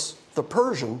Cyrus the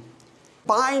Persian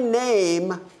by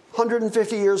name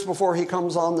 150 years before he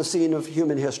comes on the scene of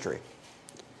human history.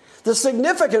 The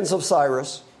significance of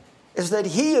Cyrus is that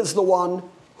he is the one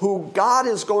who God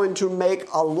is going to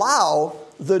make allow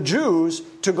the Jews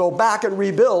to go back and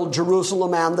rebuild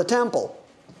Jerusalem and the temple.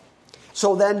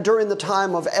 So then during the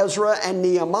time of Ezra and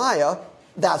Nehemiah,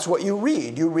 that's what you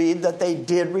read. You read that they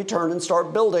did return and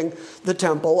start building the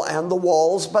temple and the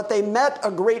walls, but they met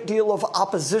a great deal of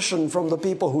opposition from the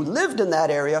people who lived in that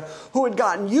area, who had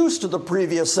gotten used to the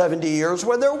previous 70 years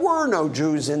where there were no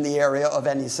Jews in the area of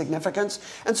any significance.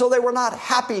 And so they were not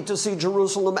happy to see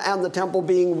Jerusalem and the temple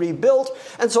being rebuilt.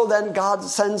 And so then God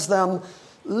sends them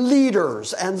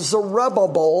leaders, and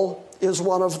Zerubbabel is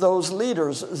one of those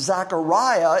leaders.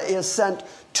 Zechariah is sent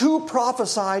to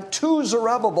prophesy to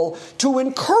Zerubbabel, to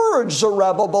encourage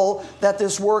Zerubbabel that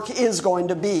this work is going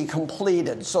to be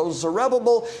completed. So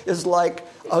Zerubbabel is like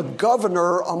a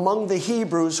governor among the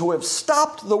Hebrews who have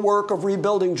stopped the work of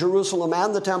rebuilding Jerusalem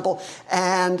and the temple,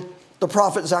 and the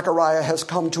prophet Zechariah has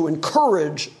come to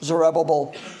encourage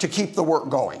Zerubbabel to keep the work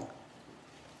going.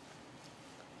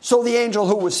 So the angel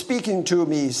who was speaking to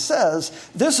me says,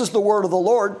 "This is the word of the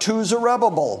Lord to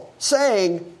Zerubbabel,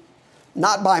 saying,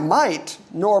 not by might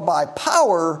nor by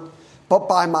power, but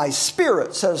by my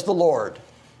spirit, says the Lord."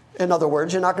 In other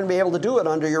words, you're not going to be able to do it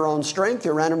under your own strength.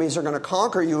 Your enemies are going to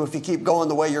conquer you if you keep going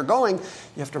the way you're going.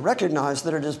 You have to recognize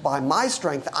that it is by my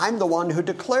strength. I'm the one who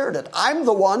declared it. I'm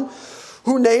the one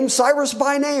who named Cyrus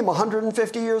by name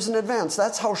 150 years in advance.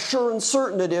 That's how sure and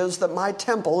certain it is that my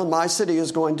temple and my city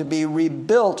is going to be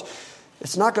rebuilt.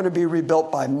 It's not going to be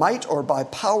rebuilt by might or by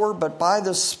power, but by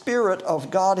the Spirit of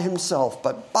God himself.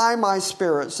 But by my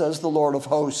Spirit, says the Lord of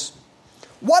hosts.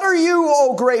 What are you,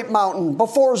 O great mountain?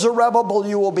 Before Zerubbabel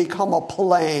you will become a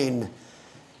plain,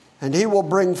 and he will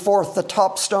bring forth the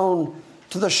top stone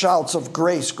to the shouts of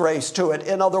grace, grace to it.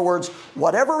 In other words,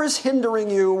 whatever is hindering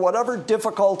you, whatever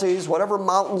difficulties, whatever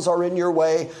mountains are in your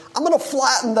way, I'm going to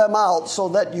flatten them out so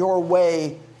that your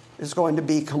way is going to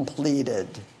be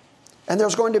completed. And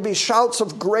there's going to be shouts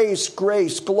of grace,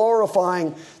 grace,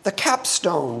 glorifying the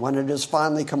capstone when it is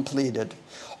finally completed.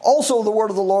 Also, the word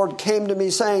of the Lord came to me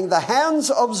saying, "The hands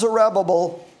of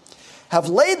Zerubbabel have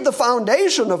laid the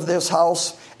foundation of this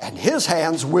house, and his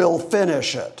hands will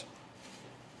finish it.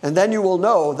 And then you will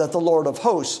know that the Lord of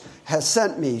hosts has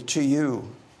sent me to you.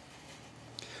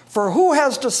 For who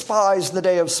has despised the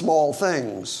day of small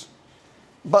things?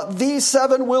 But these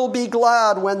 7 will be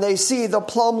glad when they see the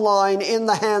plumb line in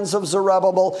the hands of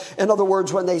Zerubbabel." In other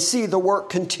words, when they see the work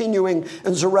continuing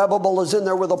and Zerubbabel is in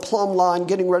there with a plumb line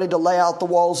getting ready to lay out the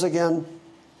walls again.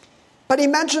 But he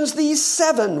mentions these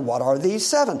 7. What are these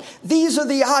 7? These are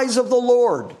the eyes of the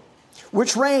Lord,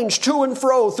 which range to and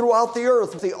fro throughout the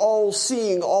earth, the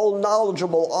all-seeing,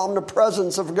 all-knowledgeable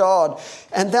omnipresence of God.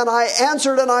 And then I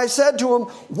answered and I said to him,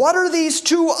 "What are these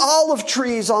 2 olive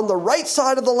trees on the right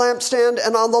side of the lampstand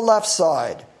and on the left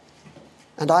side?"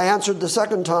 And I answered the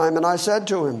second time and I said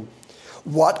to him,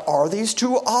 "What are these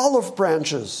 2 olive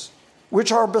branches,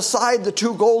 which are beside the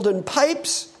 2 golden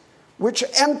pipes, which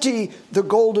empty the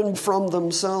golden from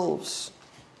themselves?"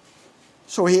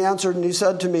 So he answered and he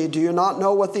said to me, "Do you not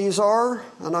know what these are?"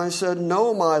 And I said,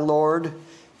 "No, my Lord."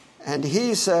 And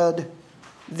he said,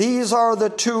 "These are the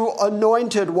 2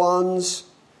 anointed ones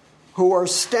who are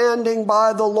standing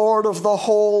by the Lord of the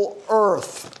whole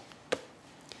earth."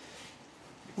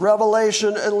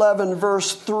 Revelation 11,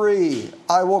 verse 3,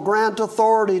 "I will grant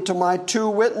authority to my 2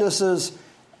 witnesses,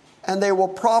 and they will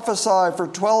prophesy for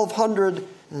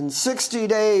 1260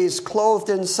 days, clothed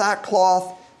in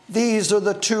sackcloth. These are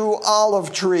the 2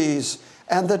 olive trees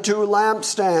and the 2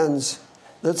 lampstands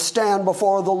that stand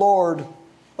before the Lord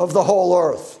of the whole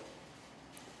earth."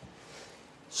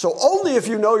 So only if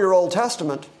you know your Old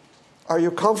Testament are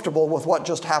you comfortable with what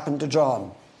just happened to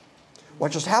John.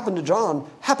 What just happened to John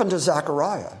happened to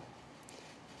Zechariah.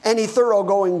 Any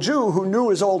thoroughgoing Jew who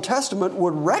knew his Old Testament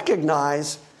would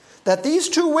recognize that these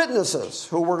two witnesses,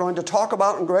 who we're going to talk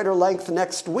about in greater length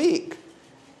next week,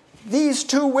 these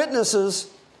two witnesses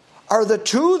are the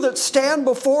two that stand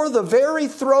before the very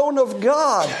throne of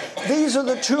God. These are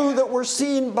the two that were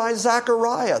seen by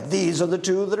Zechariah. These are the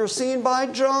two that are seen by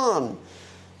John.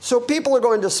 So people are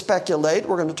going to speculate,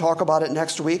 we're going to talk about it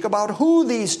next week, about who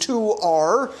these two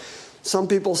are. Some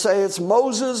people say it's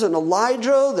Moses and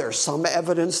Elijah. There's some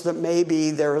evidence that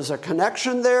maybe there is a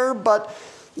connection there, but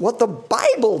what the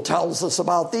Bible tells us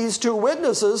about these two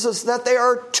witnesses is that they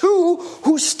are two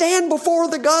who stand before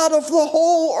the God of the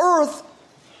whole earth.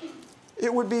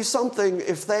 It would be something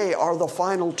if they are the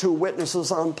final two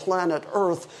witnesses on planet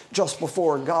Earth just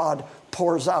before God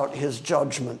pours out his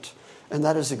judgment. And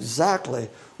that is exactly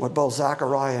what both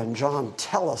Zechariah and John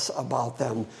tell us about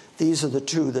them. These are the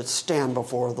two that stand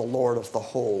before the Lord of the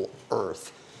whole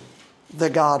earth. The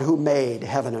God who made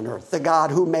heaven and earth. The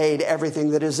God who made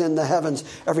everything that is in the heavens,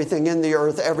 everything in the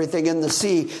earth, everything in the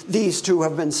sea. These two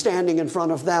have been standing in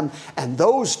front of them. And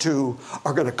those two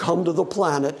are going to come to the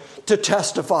planet to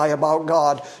testify about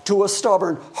God to a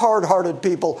stubborn, hard-hearted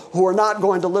people who are not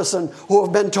going to listen, who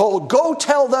have been told, go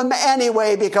tell them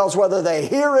anyway, because whether they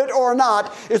hear it or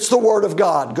not, it's the word of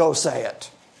God. Go say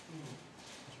it.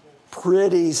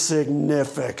 Pretty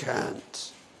significant.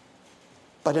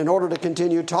 But in order to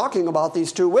continue talking about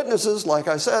these two witnesses, like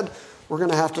I said, we're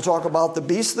going to have to talk about the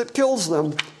beast that kills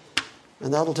them.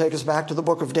 And that'll take us back to the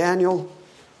book of Daniel.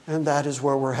 And that is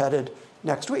where we're headed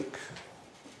next week.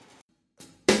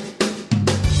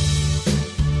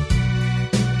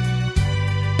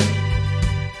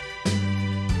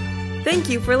 Thank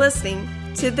you for listening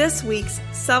to this week's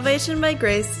Salvation by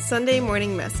Grace Sunday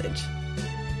morning message.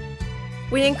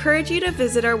 We encourage you to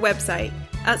visit our website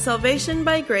at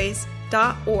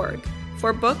salvationbygrace.org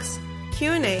for books,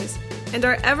 Q&As, and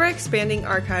our ever-expanding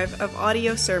archive of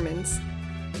audio sermons.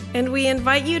 And we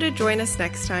invite you to join us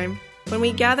next time when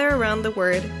we gather around the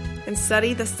Word and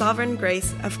study the sovereign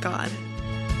grace of God.